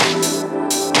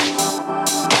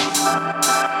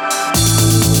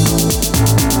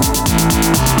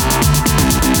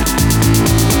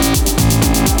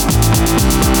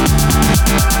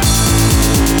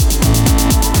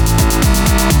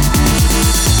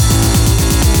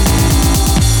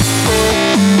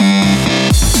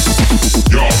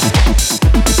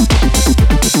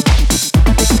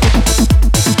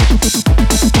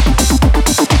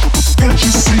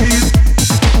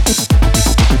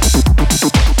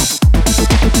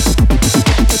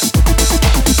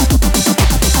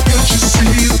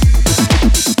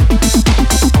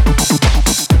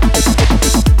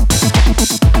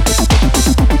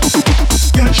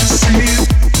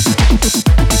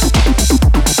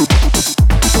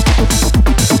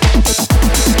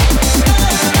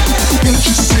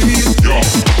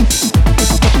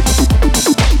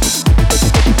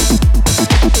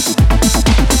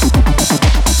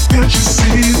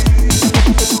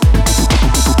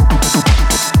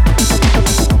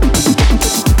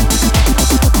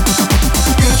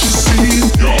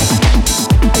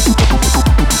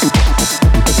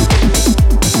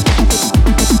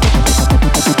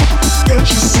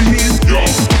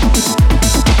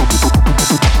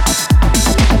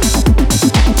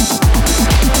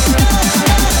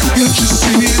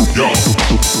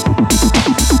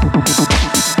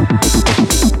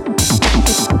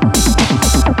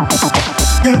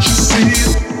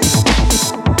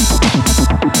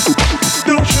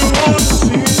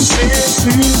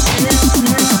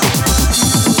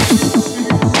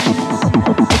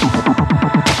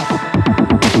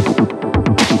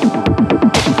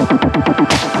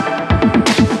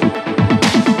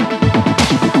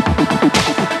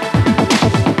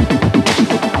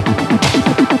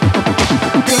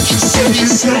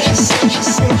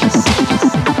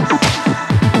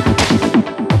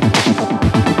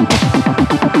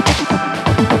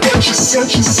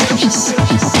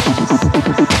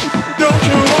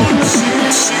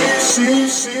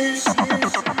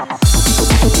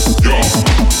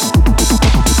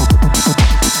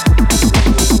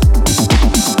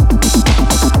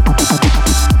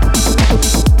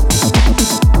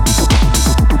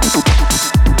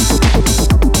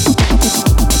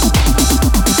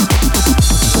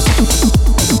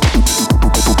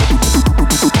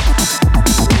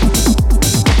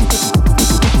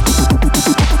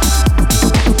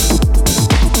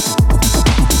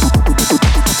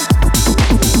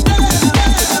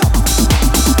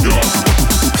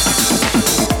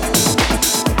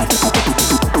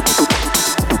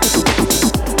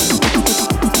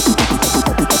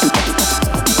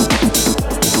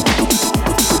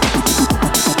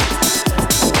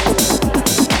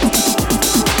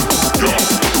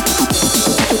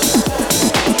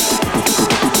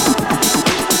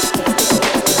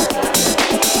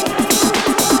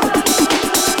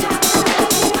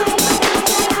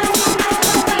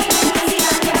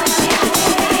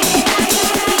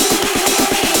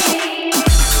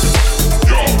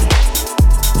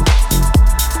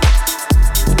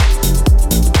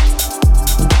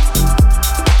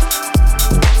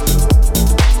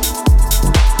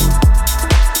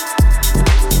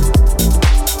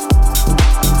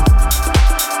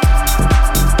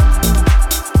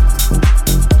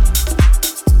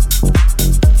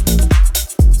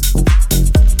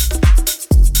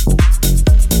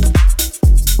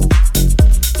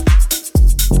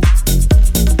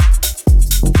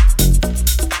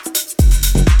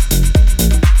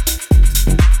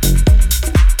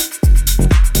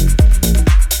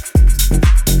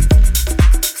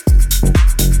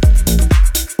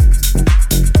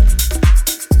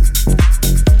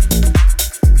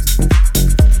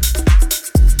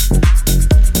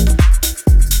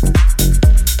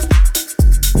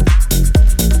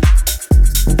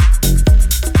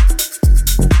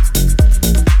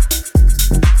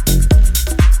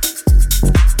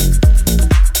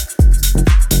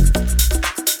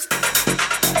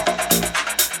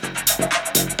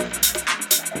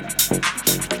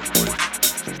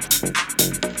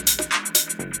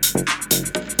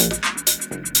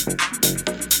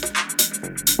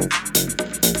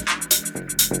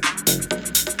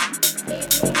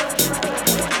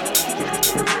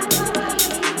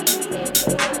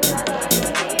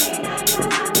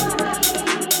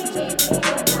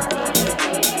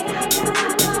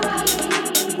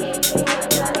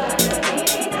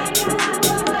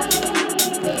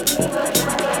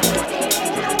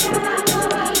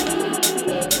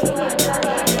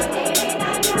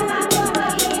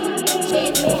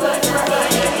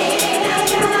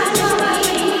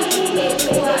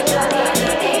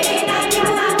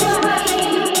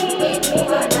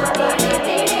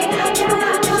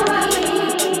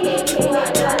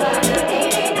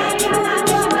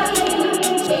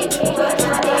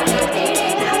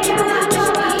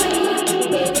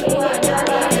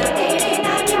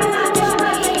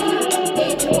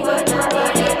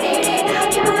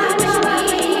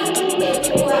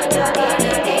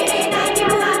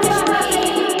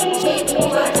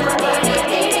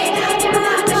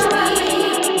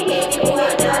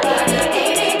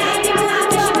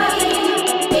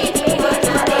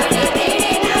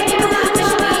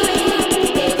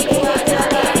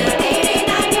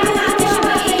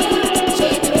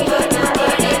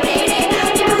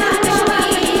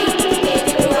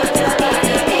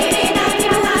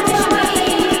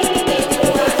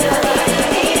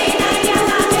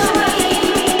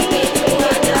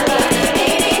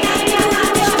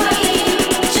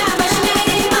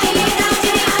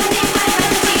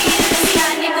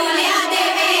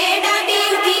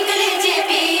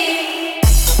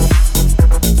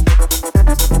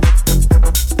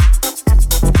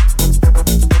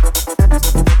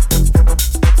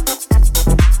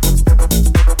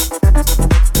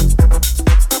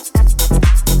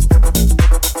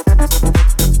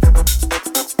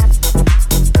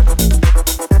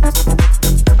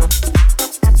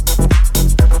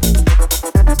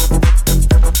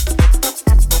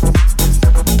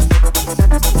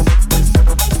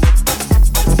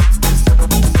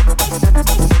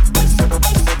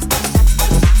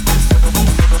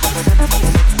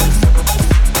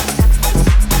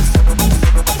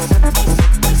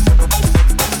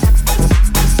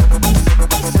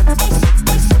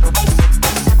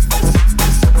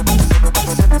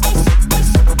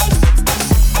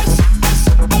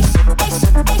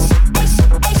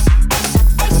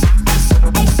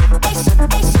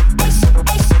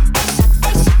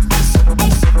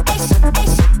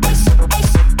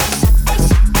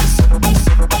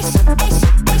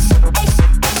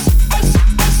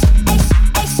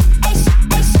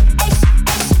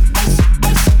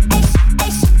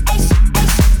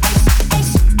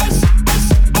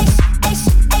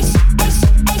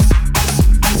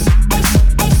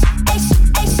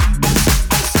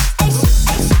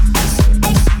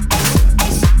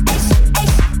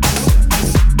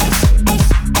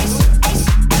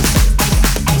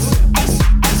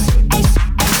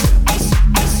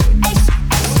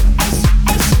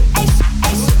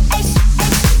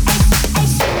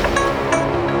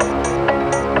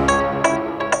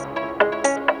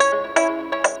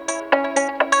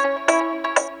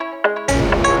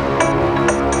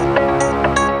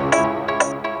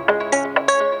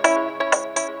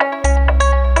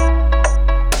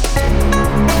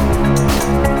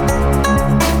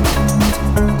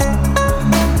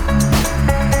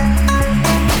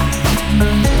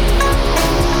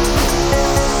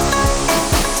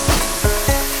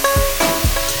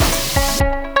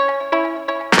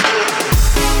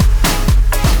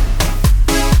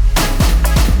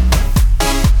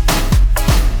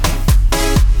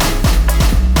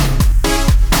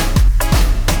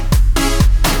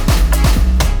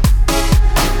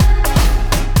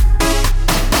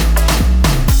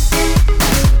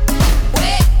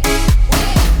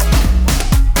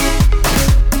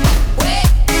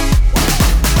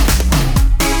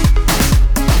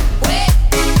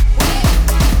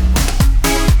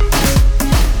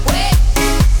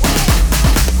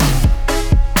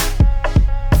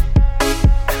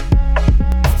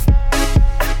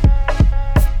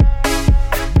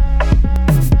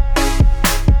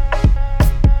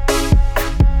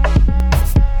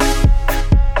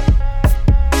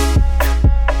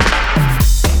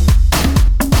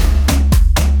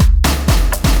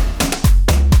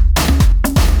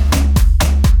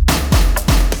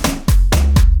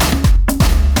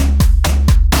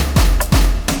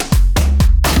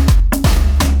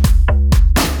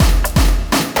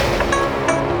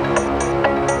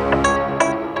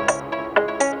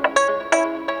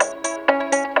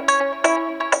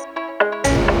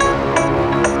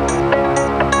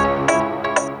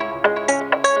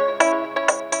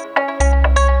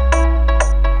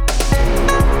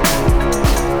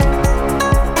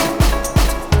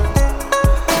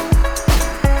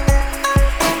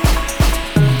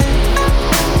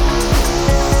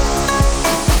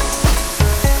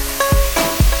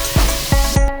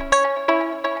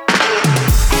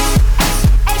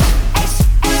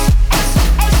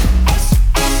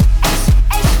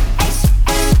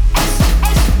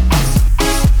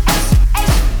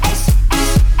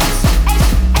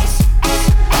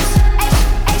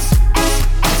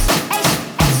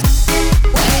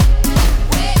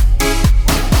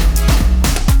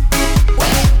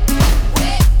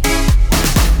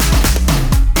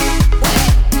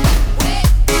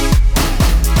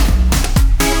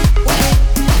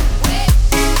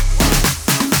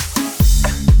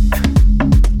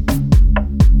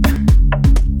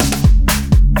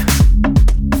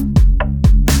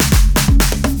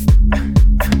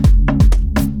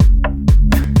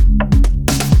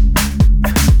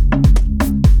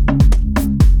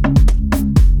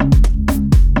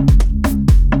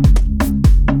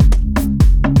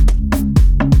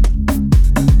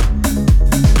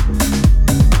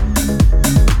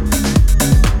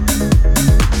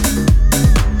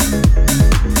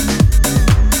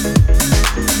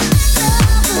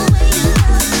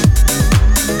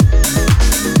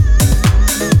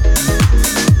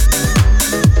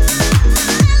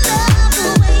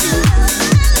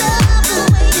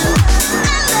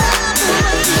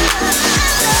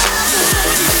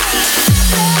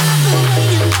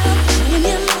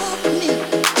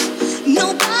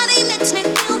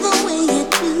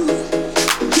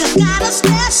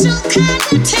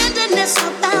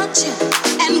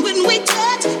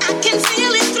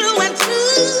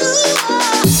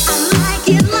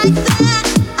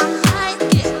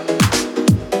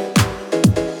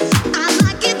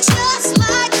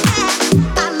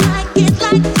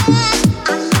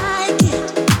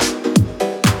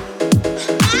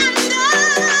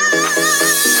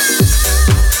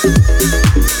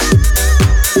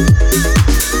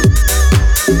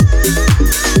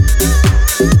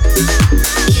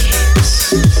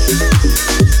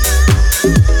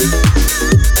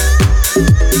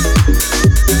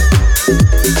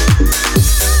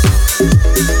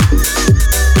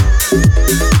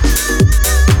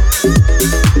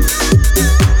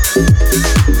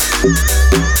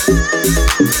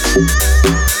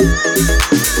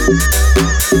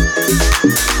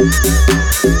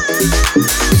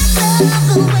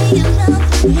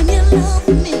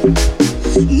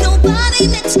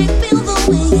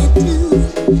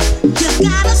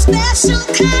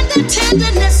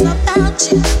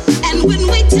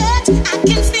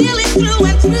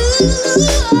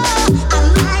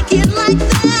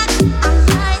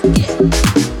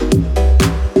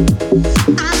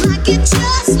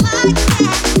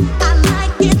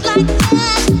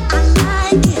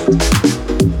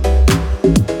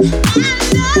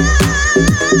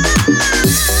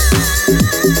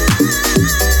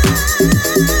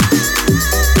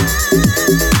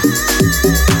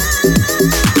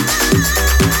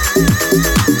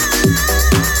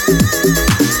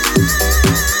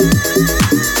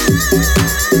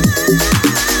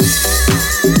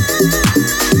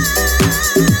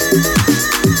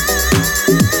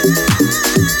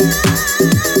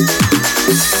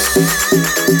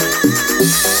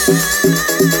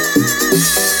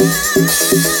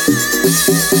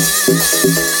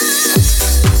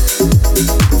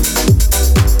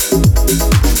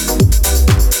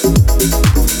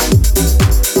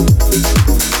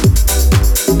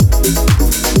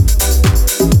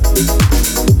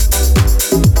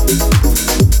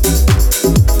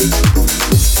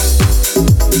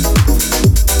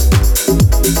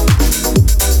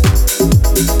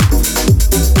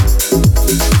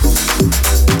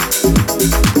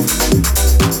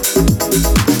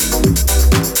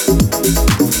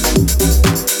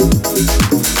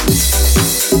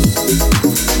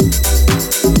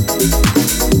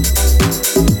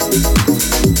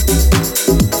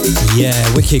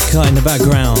 Wicked Cut in the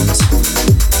background.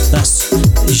 That's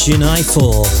Jean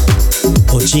Eiffel,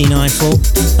 or Jean Eiffel,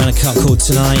 and a cut called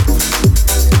Tonight.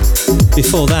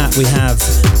 Before that we have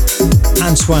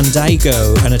Antoine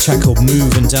Dago and a track called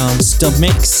Move and Dance Dub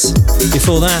Mix.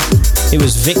 Before that it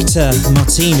was Victor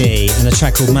Martini and a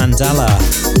track called Mandala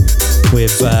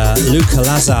with Luca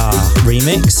Lazar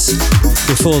remix.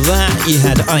 Before that you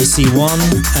had IC1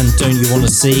 and Don't You Wanna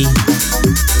See.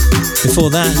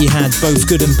 Before that you had Both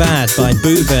Good and Bad by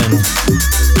Booben.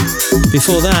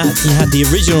 Before that you had the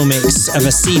original mix of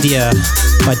Acedia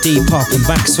by Depop and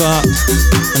Baxwart.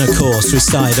 And of course we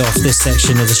started off this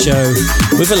section of the show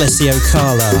with Alessio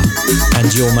Carla and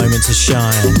Your Moment to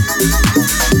Shine.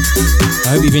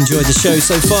 I hope you've enjoyed the show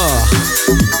so far.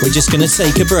 We're just going to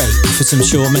take a break for some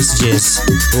short messages.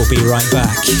 We'll be right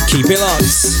back. Keep it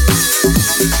locked.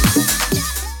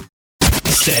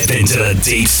 Step into the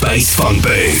Deep Space Funk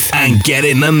booth and get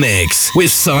in the mix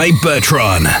with Cy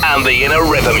Bertrand and the Inner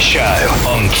Rhythm Show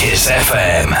on Kiss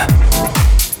FM.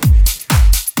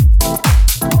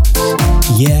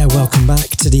 Yeah, welcome back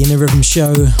to the Inner Rhythm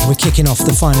Show. We're kicking off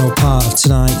the final part of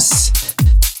tonight's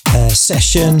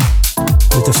session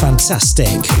with the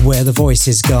fantastic Where the Voice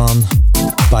Is Gone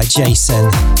by Jason.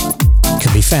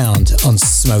 Can be found on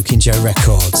Smoking Joe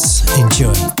Records.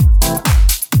 Enjoy.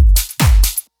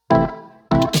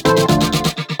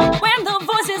 When the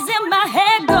voices in my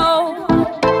head go,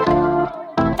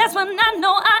 that's when I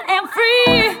know I am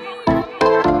free.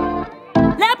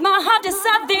 Let my heart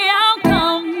decide the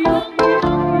outcome.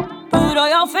 Put all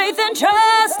your faith and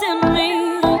trust in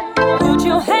me. Put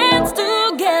your hands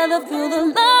together, feel the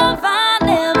love I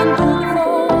never knew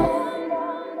before.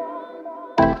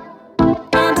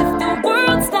 And if the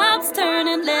world stops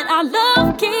turning, let our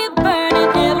love keep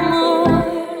burning evermore.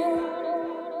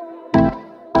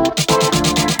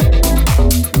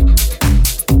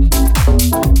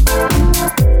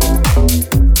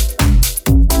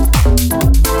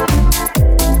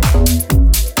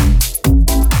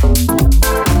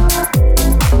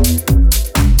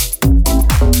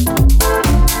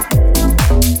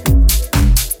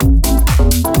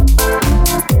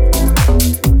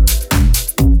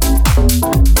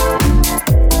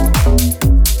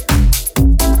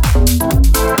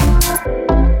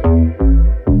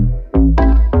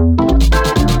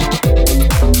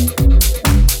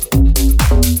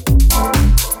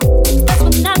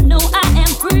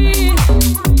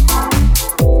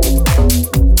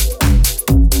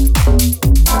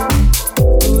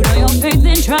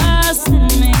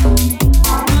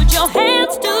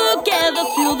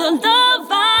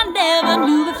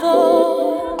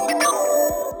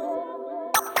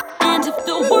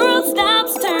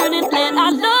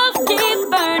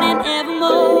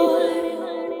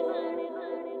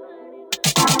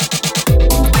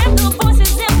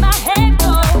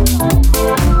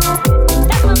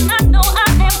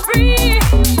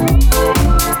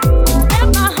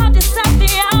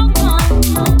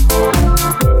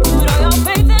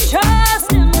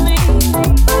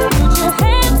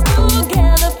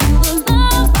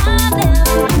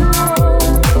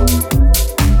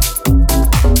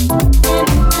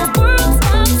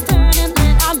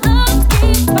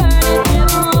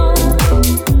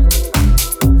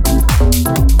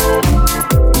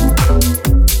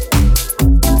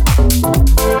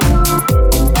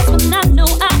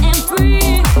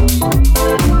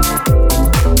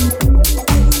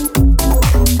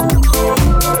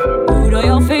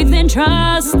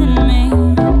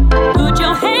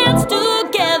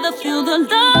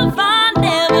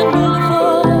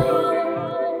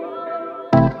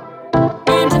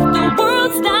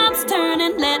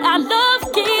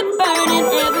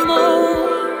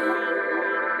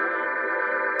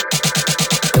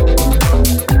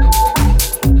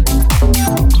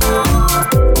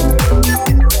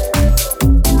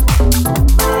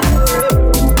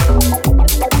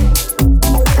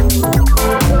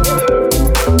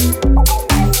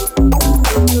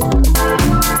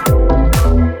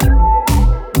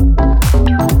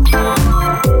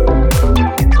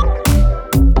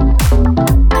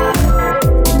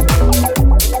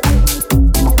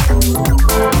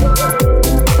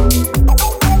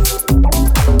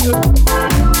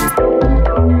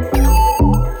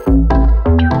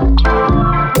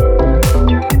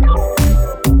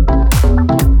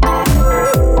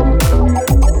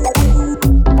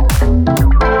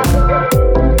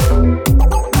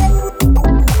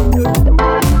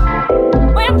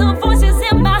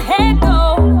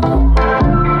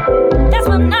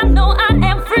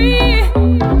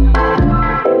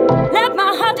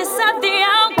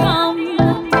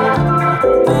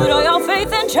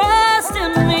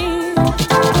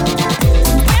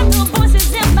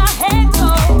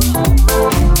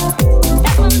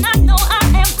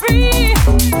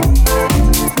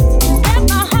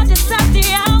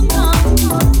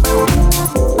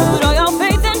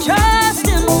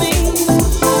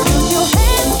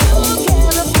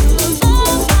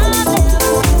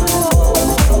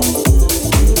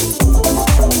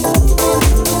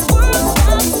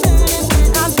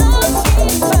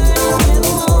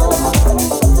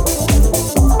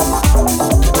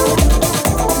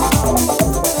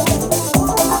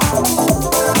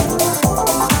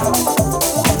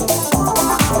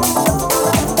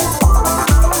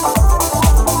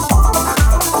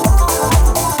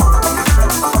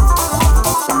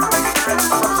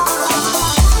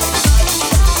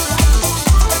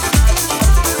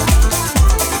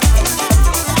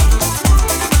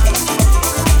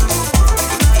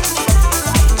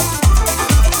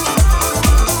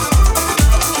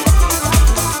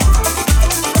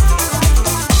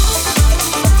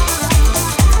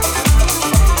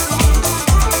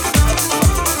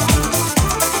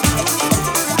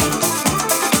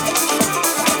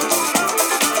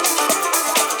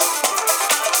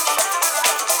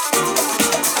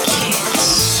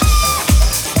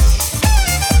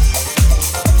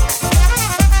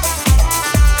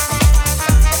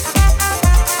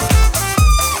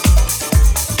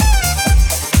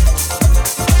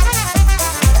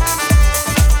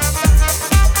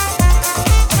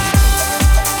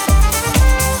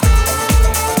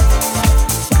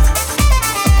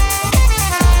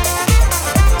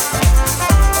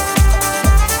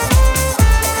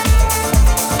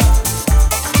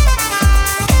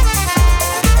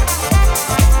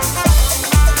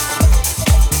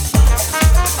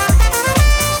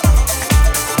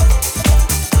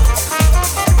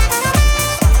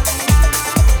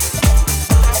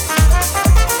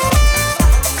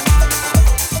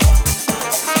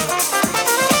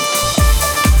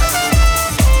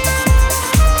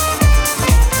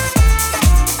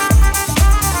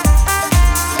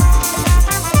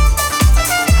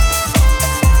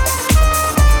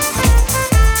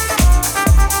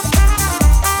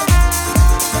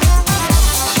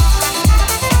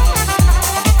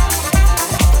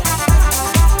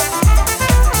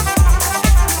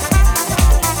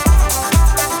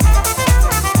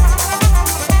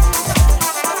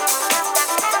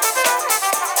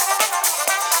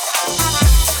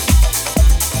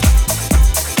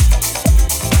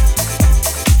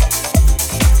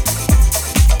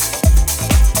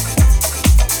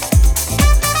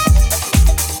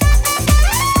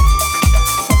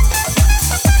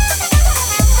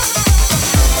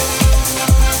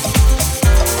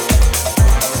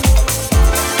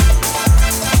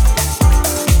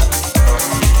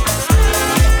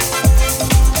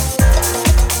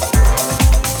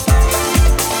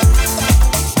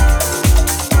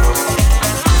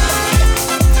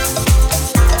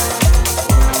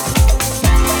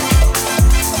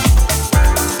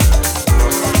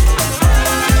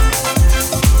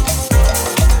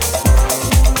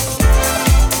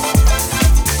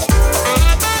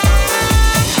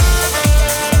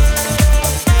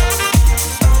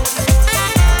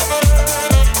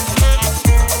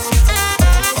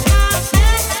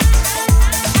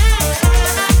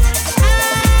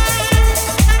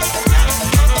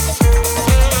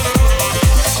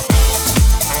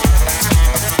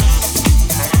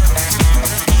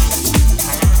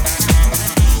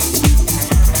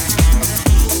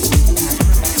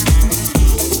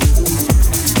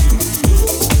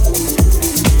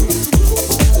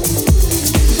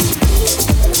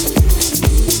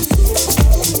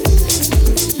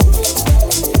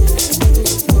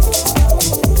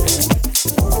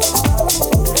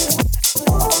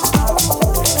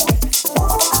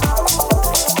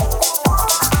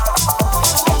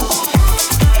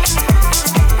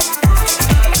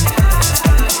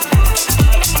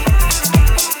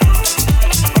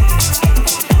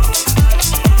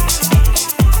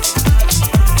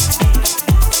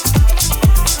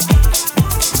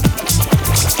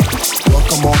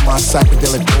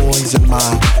 psychedelic boys and my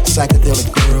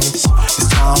psychedelic girls. It's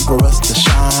time for us to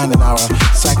shine in our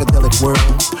psychedelic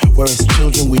world, where as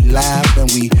children we laugh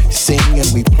and we sing and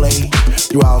we play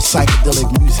through our psychedelic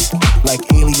music like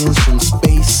aliens from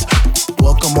space.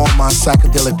 Welcome all my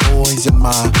psychedelic boys and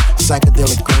my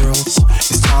psychedelic girls.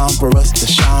 It's time for us to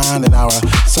shine in our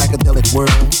psychedelic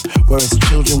world, where as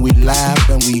children we laugh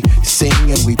and we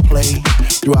sing and we play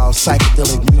through our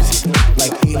psychedelic music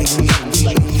like aliens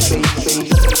from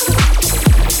space.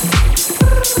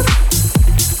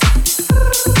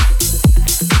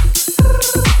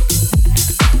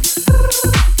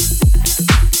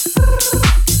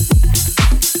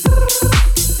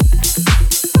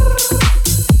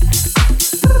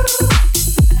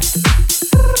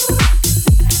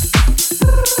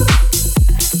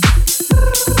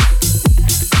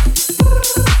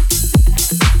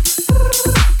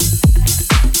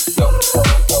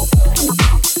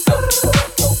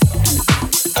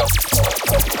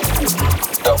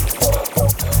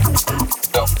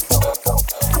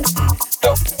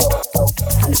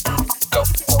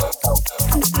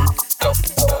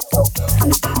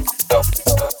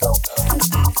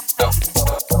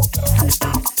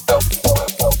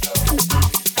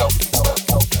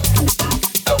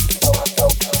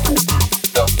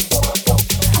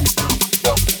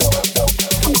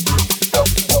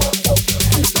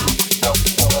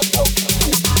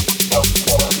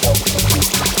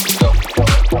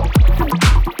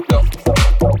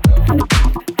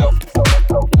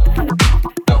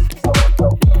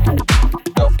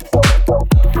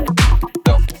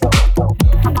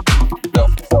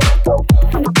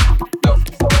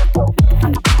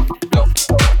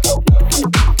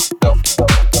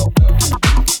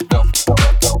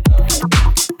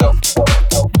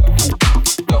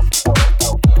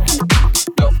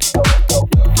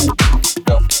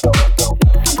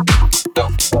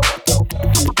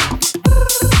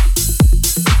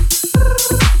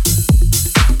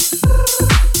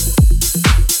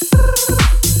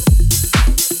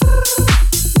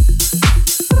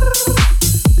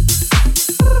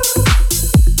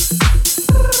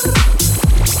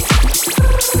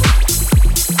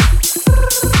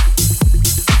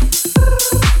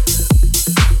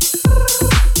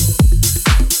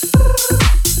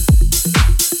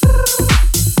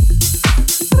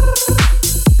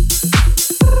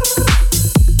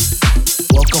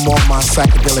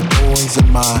 Psychedelic boys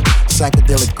and my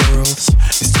psychedelic girls.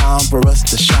 It's time for us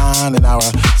to shine in our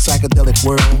psychedelic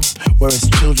world, where as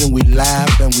children we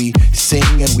laugh and we sing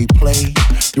and we play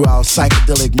through our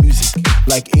psychedelic music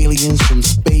like aliens from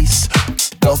space.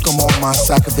 Welcome all my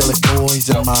psychedelic boys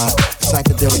and my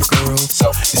psychedelic girls.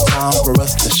 It's time for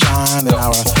us to shine in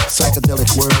our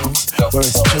psychedelic world, where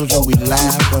as children we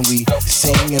laugh and we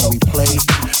sing and we play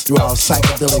through our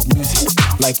psychedelic music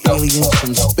like aliens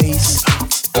from space.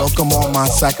 Welcome all my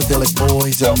psychedelic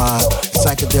boys and my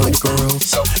psychedelic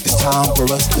girls. It's time for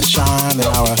us to shine in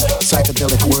our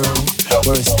psychedelic world,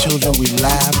 where as children we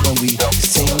laugh and we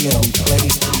sing and we play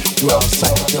through our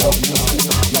psychedelic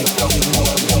music like aliens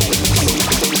from space.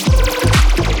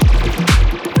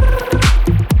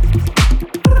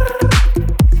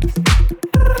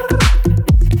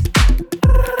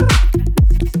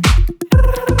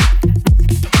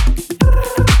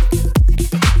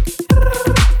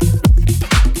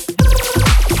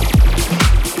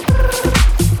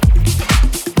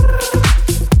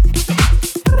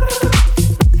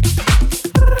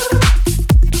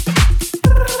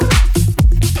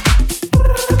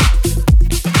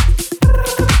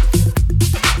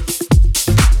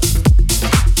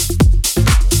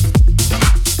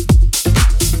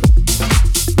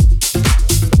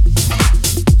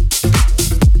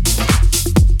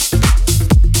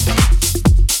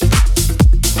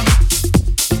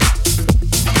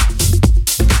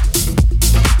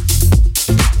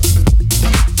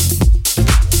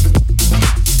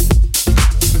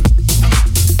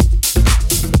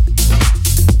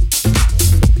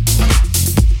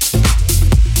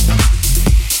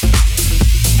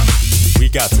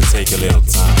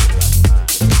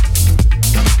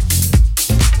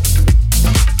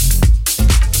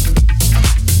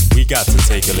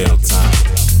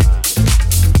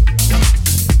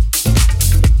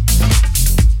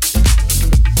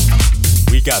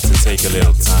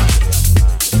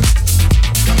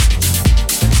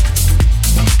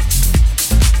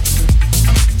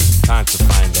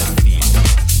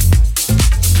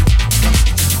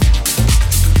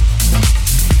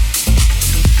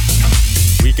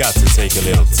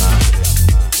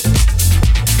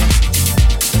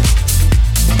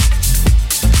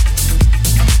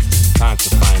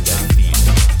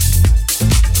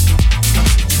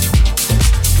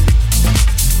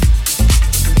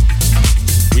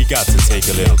 take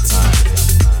a little time.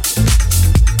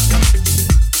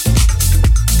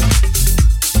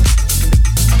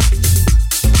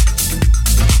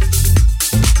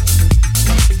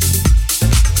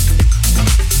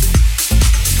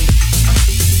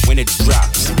 When it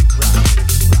drops,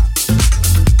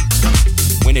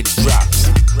 when it drops,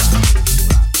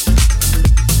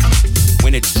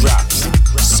 when it drops,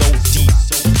 so deep,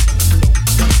 so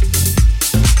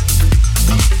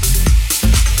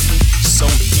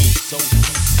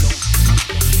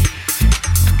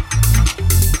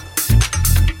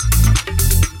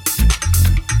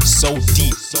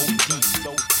deep, so deep,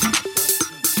 so deep.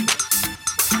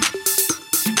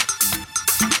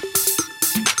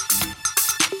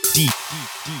 Deep,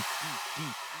 deep, deep,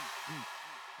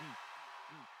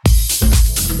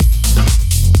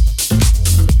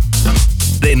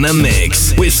 deep. In the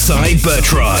mix with Cy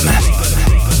Bertrand.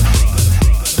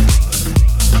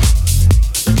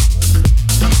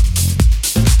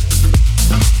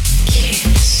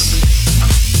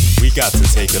 We got to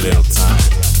take a little time.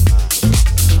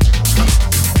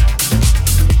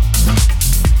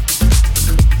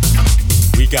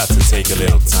 We got to take a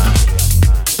little time.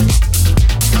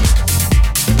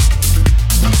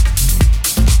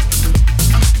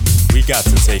 We got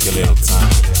to take a little time.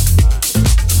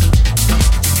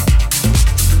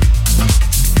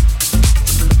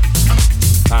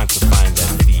 Time to find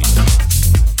that feeling.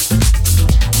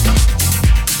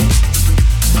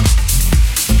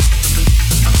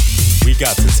 We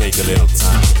got to take a little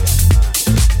time.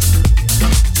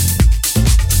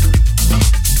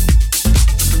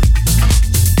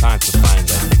 Time to find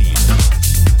that feeling.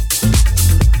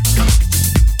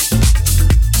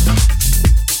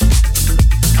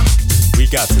 We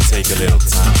got to take a little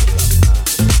time.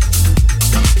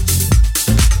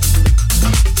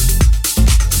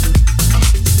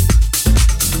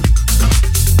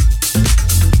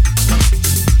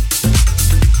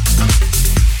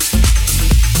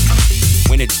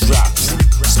 When it drops,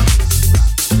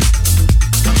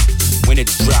 when it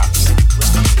drops,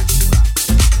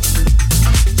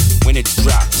 when it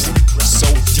drops, so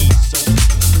deep, so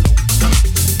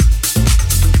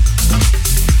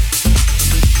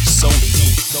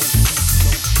deep,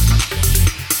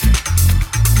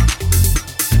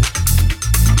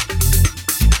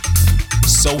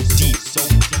 so deep, so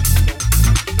deep.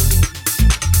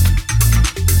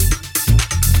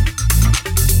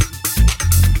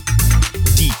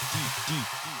 Deep, deep, deep,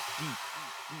 deep,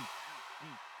 deep, deep,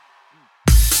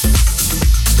 deep.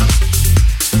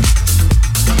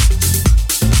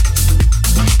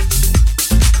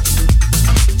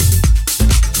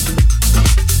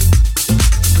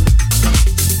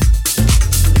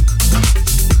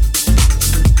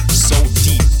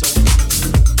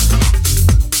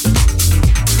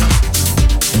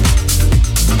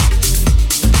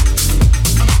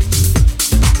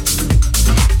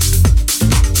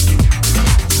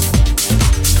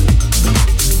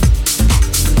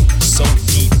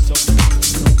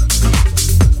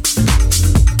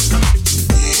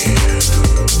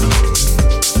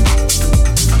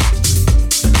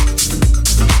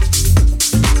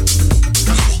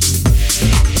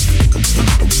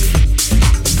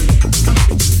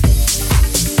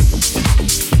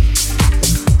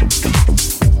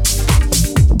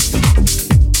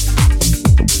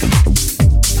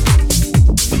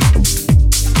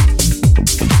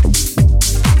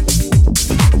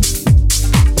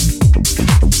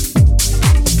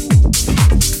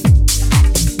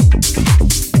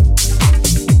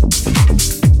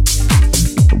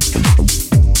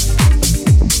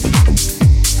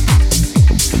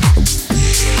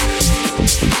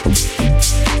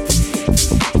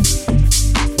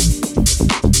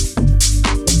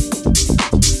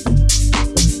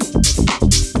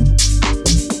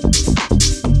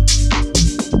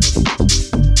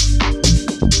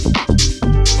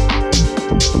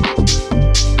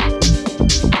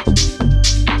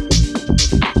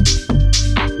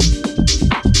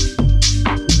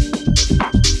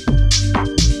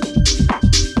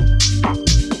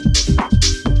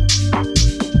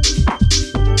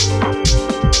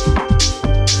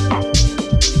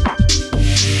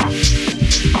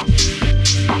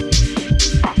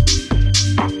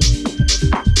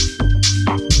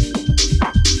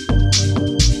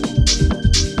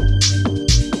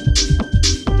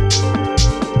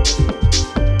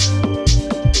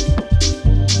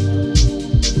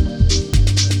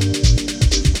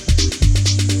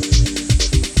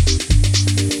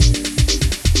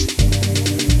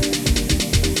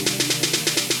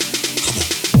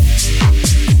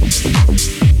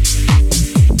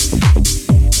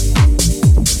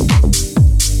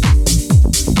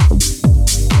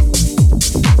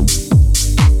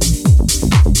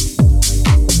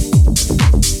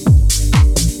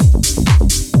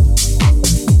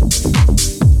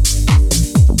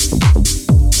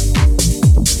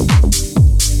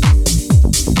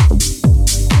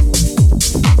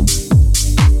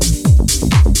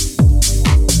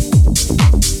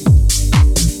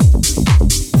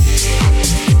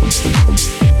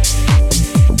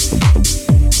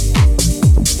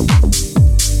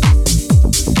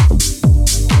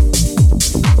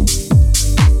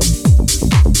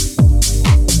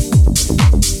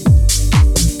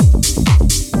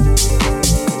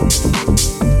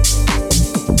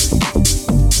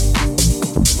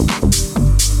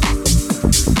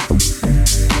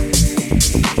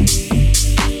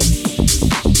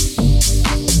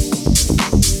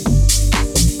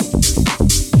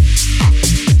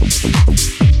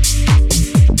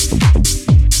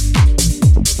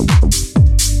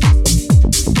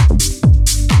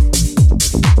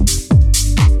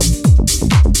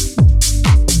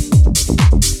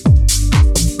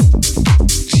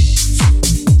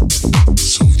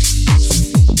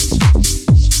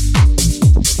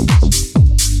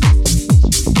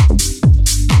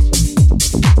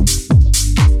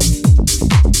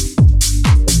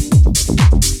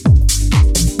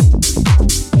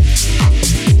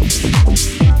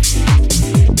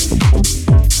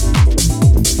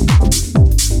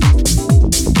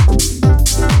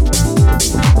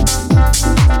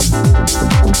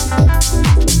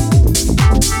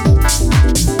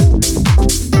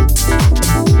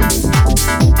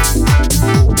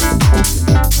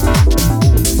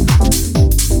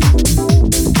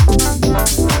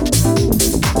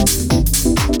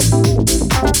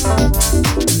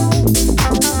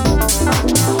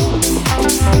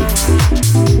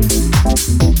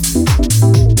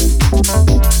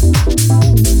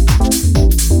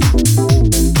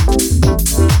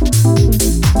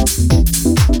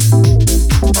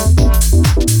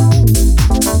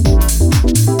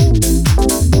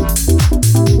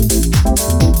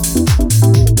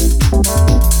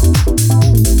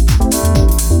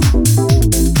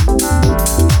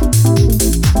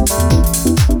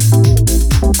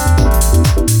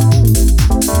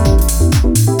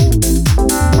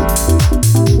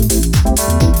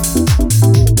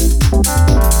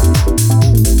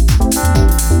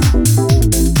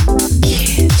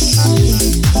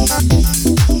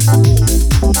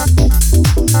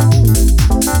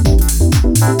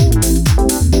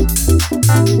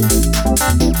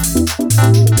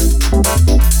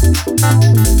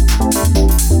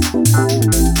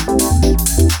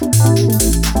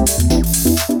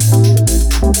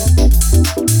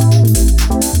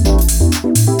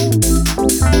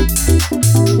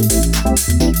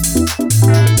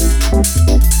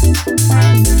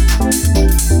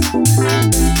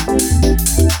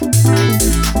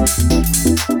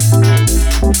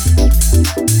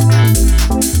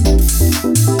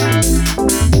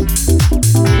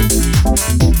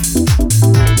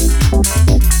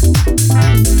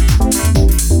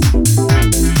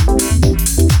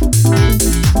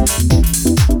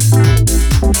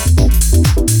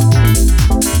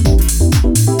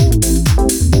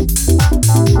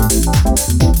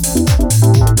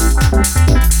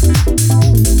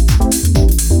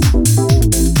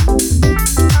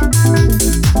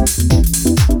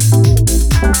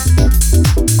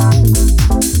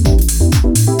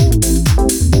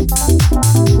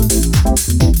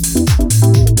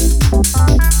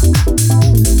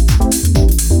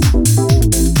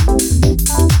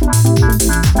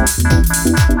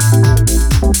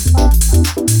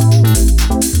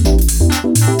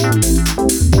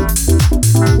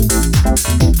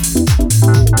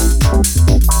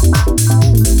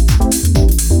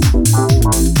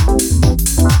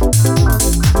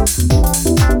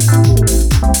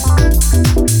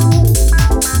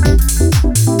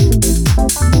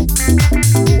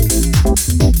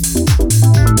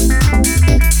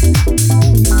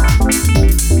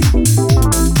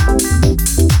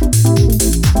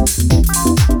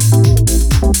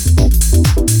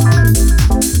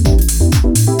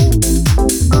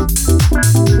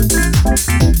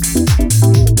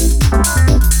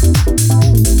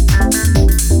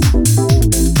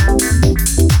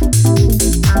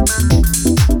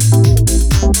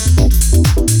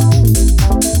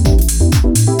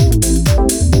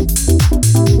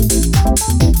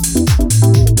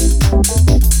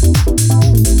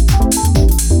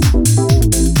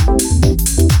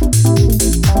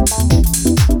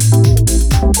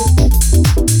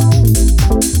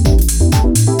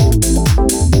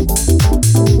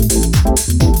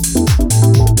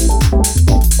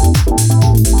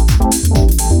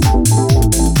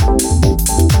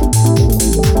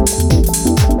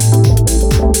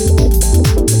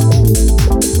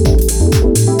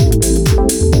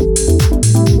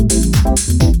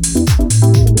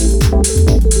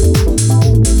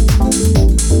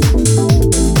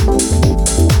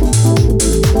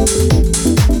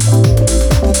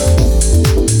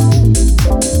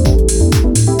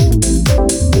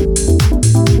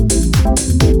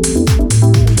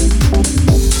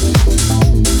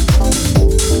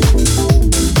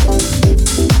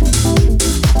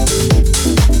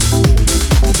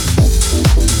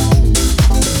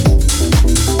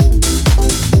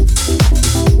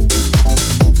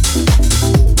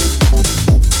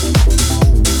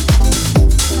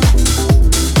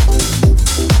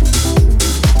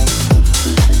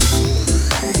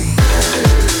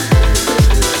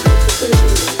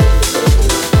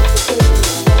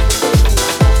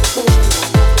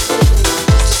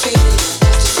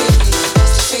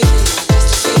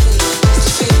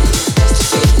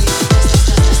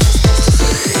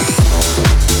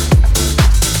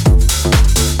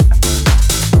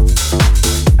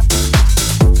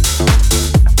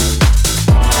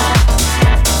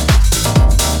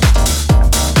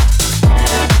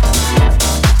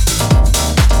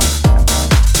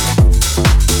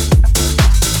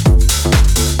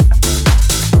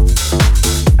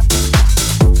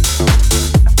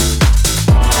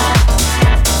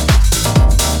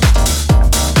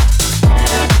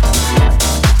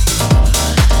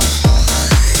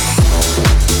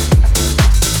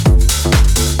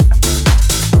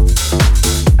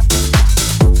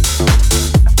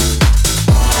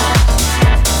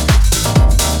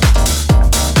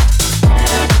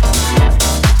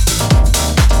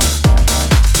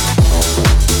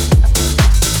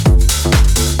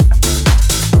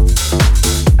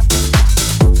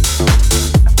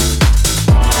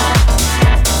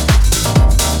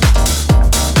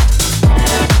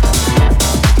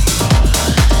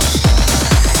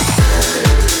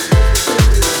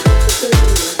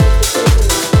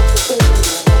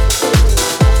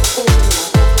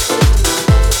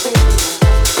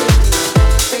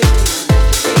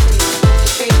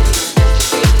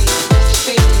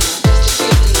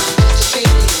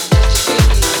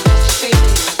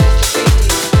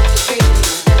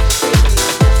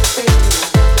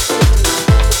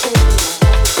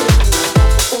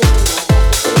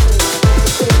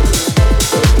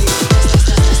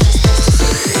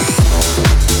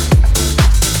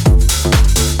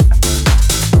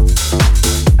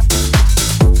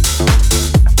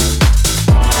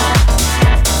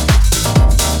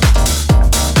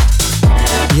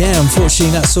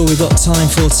 unfortunately that's all we've got time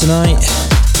for tonight.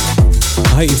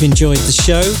 I hope you've enjoyed the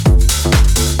show.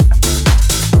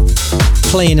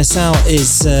 Playing us out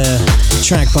is a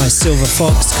track by Silver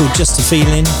Fox called Just a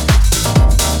Feeling.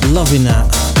 Loving that.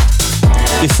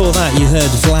 Before that you heard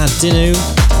Vlad Dinu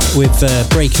with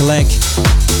Break a Leg.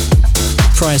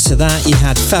 Prior to that you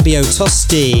had Fabio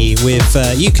Tosti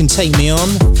with You Can Take Me On,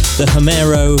 the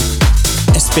Homero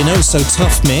Espinoso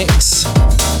Tough Mix.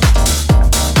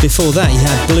 Before that you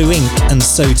had Blue Ink and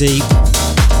So Deep.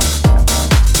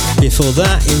 Before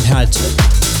that you had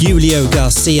Julio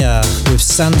Garcia with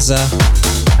Sansa.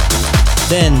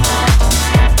 Then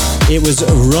it was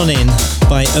Running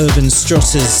by Urban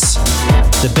Strotters,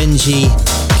 the Benji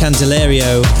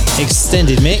Candelario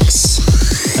extended mix.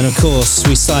 And of course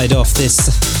we started off this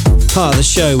part of the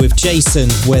show with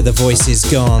Jason, Where the Voice Is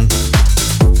Gone.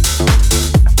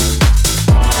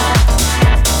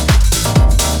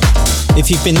 If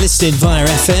you've been listening via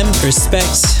FM,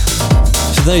 respect.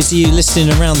 For those of you listening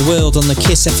around the world on the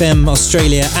Kiss FM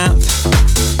Australia app,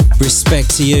 respect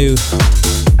to you.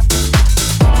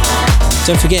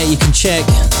 Don't forget you can check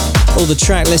all the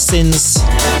track listings,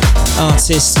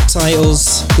 artists,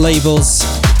 titles, labels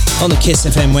on the Kiss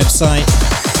FM website,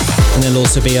 and they'll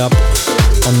also be up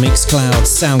on Mixcloud,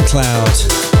 Soundcloud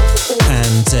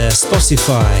and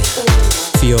Spotify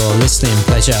for your listening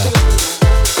pleasure.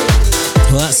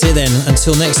 Well, that's it then.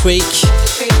 Until next week,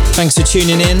 thanks for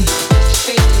tuning in.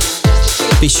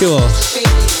 Be sure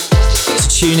to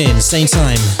tune in, same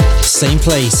time, same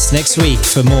place next week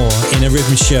for more In a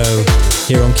Rhythm Show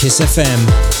here on Kiss FM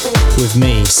with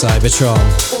me, Cybertron.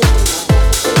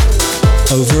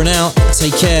 Over and out.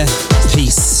 Take care.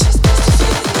 Peace.